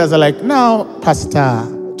 doctors are like, no, pastor,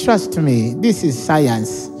 trust me, this is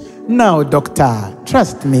science. No, doctor,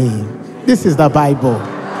 trust me, this is the Bible.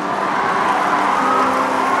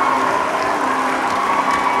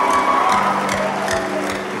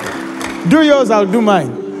 Do yours, I'll do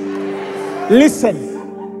mine. Listen.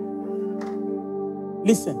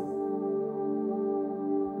 Listen.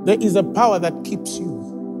 There is a power that keeps you.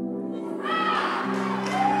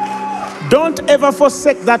 Don't ever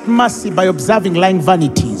forsake that mercy by observing lying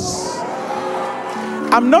vanities.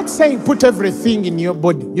 I'm not saying put everything in your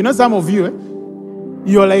body. You know, some of you,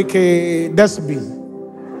 you're like a dustbin.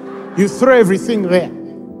 You throw everything there.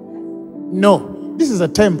 No, this is a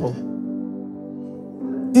temple.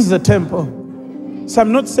 This is a temple. So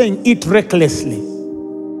I'm not saying eat recklessly.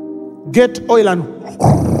 Get oil and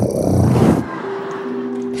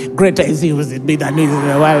greater is he who's in me than he is in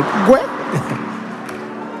the world.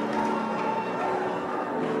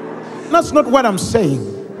 That's not what I'm saying.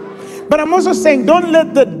 But I'm also saying don't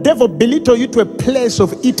let the devil belittle you to a place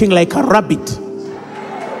of eating like a rabbit.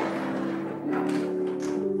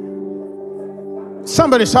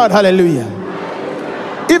 Somebody shout hallelujah.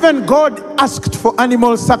 Even God asked for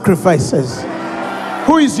animal sacrifices.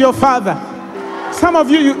 Who is your father? Some of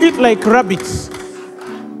you eat like rabbits.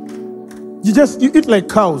 You eat like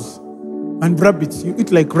cows and rabbits. You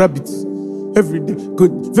eat like rabbits every day.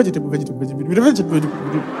 Good. Vegetable.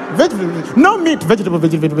 No meat. Vegetable.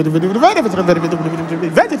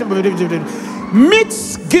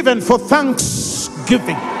 Meats given for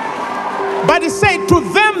thanksgiving. But he said to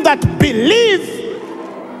them that believe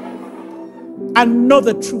and know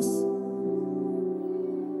the truth.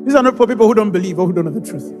 These are not for people who don't believe or who don't know the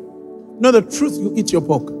truth. Know the truth, you eat your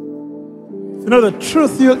pork. You know the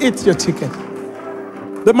truth, you eat your chicken.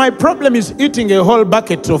 My problem is eating a whole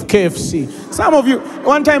bucket of KFC. Some of you,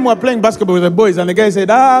 one time we were playing basketball with the boys and the guy said,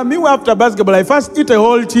 me after basketball, I first eat a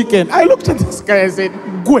whole chicken. I looked at this guy and said,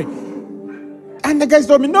 Gwe. And the guy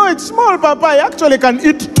told me, no, it's small, Papa. I actually can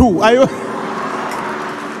eat two.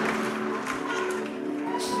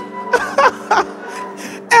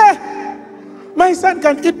 My son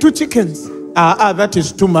can eat 2 chickens. That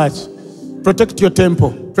is too much. Protect your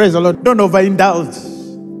temple. Praise the Lord. Don't overindulge.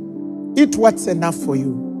 Eat what's enough for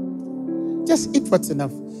you. Just eat what's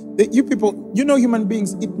enough. You people, you know human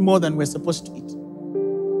beings eat more than we're supposed to eat.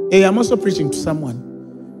 Hey, I'm also preaching to someone.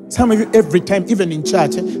 Some of you, every time, even in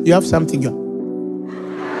church, you have something.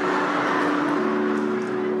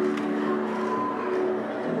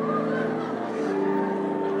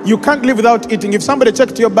 You can't live without eating. If somebody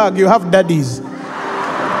checked your bag, you have daddies.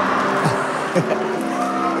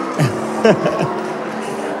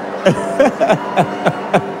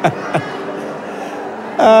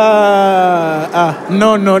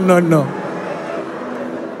 No.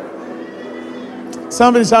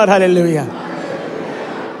 Somebody shout hallelujah.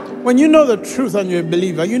 When you know the truth and you're a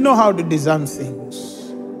believer, you know how to discern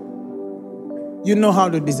things. You know how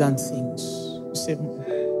to discern things. You say,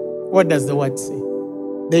 what does the word say?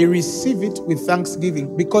 They receive it with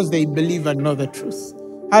thanksgiving because they believe and know the truth.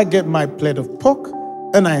 I get my plate of pork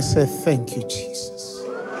and I say, thank you, Jesus.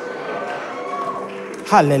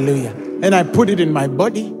 Hallelujah. And I put it in my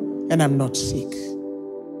body and I'm not sick.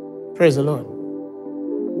 Praise the Lord.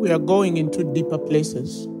 We are going into deeper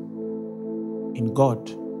places in God.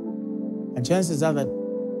 And chances are that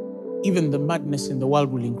even the madness in the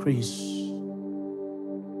world will increase.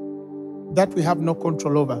 That we have no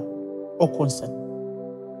control over or concern.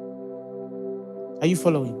 Are you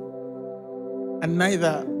following? And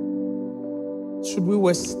neither should we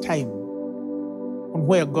waste time on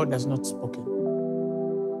where God has not spoken.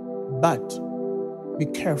 But be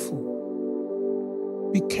careful.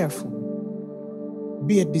 Be careful.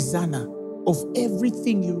 Be a discerner of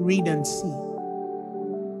everything you read and see.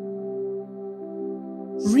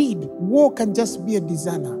 Read, walk, and just be a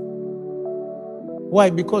discerner.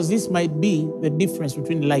 Why? Because this might be the difference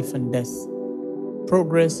between life and death,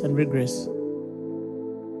 progress and regress,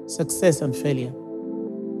 success and failure.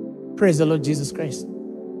 Praise the Lord Jesus Christ.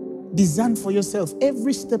 Discern for yourself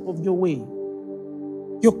every step of your way.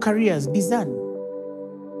 Your careers, discern.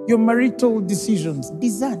 Your marital decisions,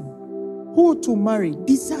 discern. Who to marry,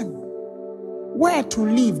 discern. Where to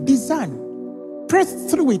live, discern. Press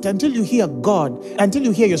through it until you hear God, until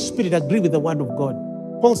you hear your spirit agree with the word of God.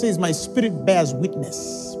 Paul says, my spirit bears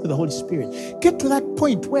witness with the Holy Spirit. Get to that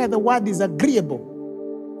point where the word is agreeable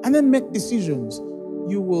and then make decisions.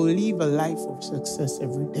 You will live a life of success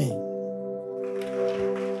every day.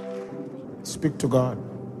 Speak to God.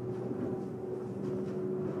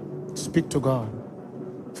 Speak to God.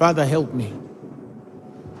 Father, help me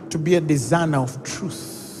to be a discerner of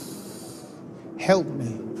truth. Help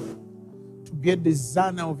me to be a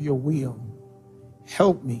discerner of your will.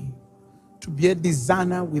 Help me to be a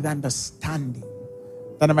discerner with understanding,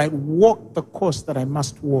 that I might walk the course that I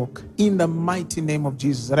must walk in the mighty name of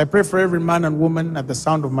Jesus. And I pray for every man and woman at the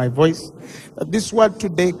sound of my voice, that this word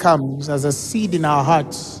today comes as a seed in our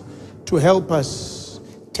hearts to help us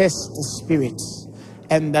test the spirits,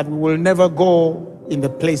 and that we will never go in the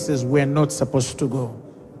places we're not supposed to go,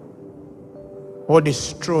 or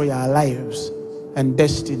destroy our lives and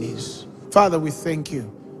destinies. Father, we thank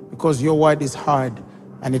you because your word is hard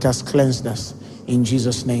and it has cleansed us. In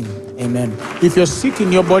Jesus' name, amen. If you're sick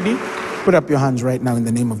in your body, put up your hands right now in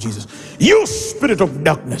the name of Jesus. You spirit of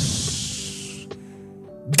darkness,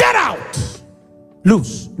 get out!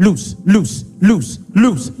 Loose, loose, loose, loose,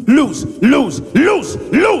 loose, loose, loose, loose,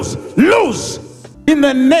 loose, loose. In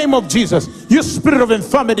the name of Jesus, you spirit of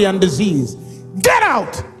infirmity and disease, get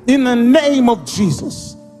out! In the name of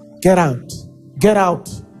Jesus, get out, get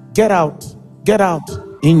out, get out, get out.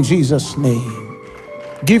 In Jesus' name.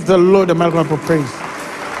 Give the Lord a amalgam of praise.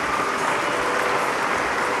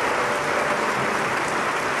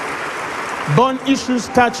 Bone issues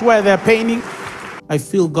touch where they're paining. I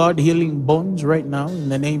feel God healing bones right now in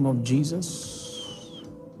the name of Jesus.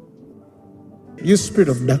 You spirit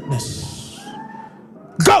of darkness,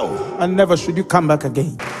 go, and never should you come back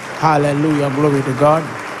again. Hallelujah, glory to God.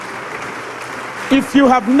 If you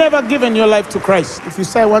have never given your life to Christ, if you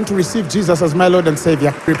say, I want to receive Jesus as my Lord and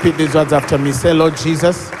Savior, repeat these words after me. Say, Lord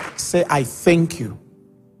Jesus, say, I thank you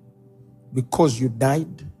because you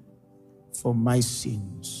died for my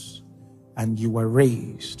sins and you were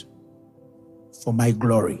raised for my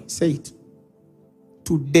glory. Say it.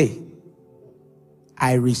 Today,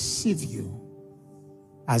 I receive you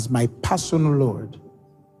as my personal Lord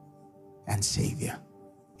and Savior.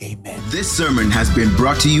 Amen. This sermon has been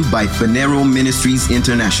brought to you by Phaneroo Ministries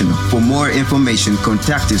International. For more information,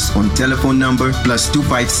 contact us on telephone number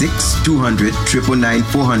 +256 200 999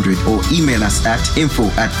 400 or email us at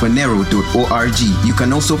info@phaneroo.org. You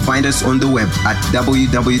can also find us on the web at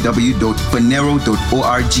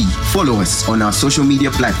www.phaneroo.org. Follow us on our social media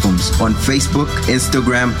platforms on Facebook,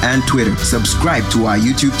 Instagram, and Twitter. Subscribe to our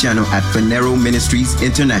YouTube channel at Phaneroo Ministries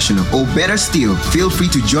International. Or better still, feel free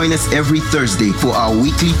to join us every Thursday for our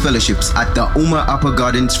weekly fellowships at the Uma Upper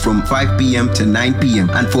Gardens from 5 p.m. to 9 p.m.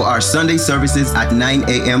 and for our Sunday services at 9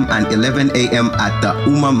 a.m. and 11 a.m. at the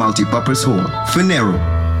Uma Multipurpose Hall. Phaneroo,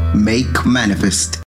 make manifest.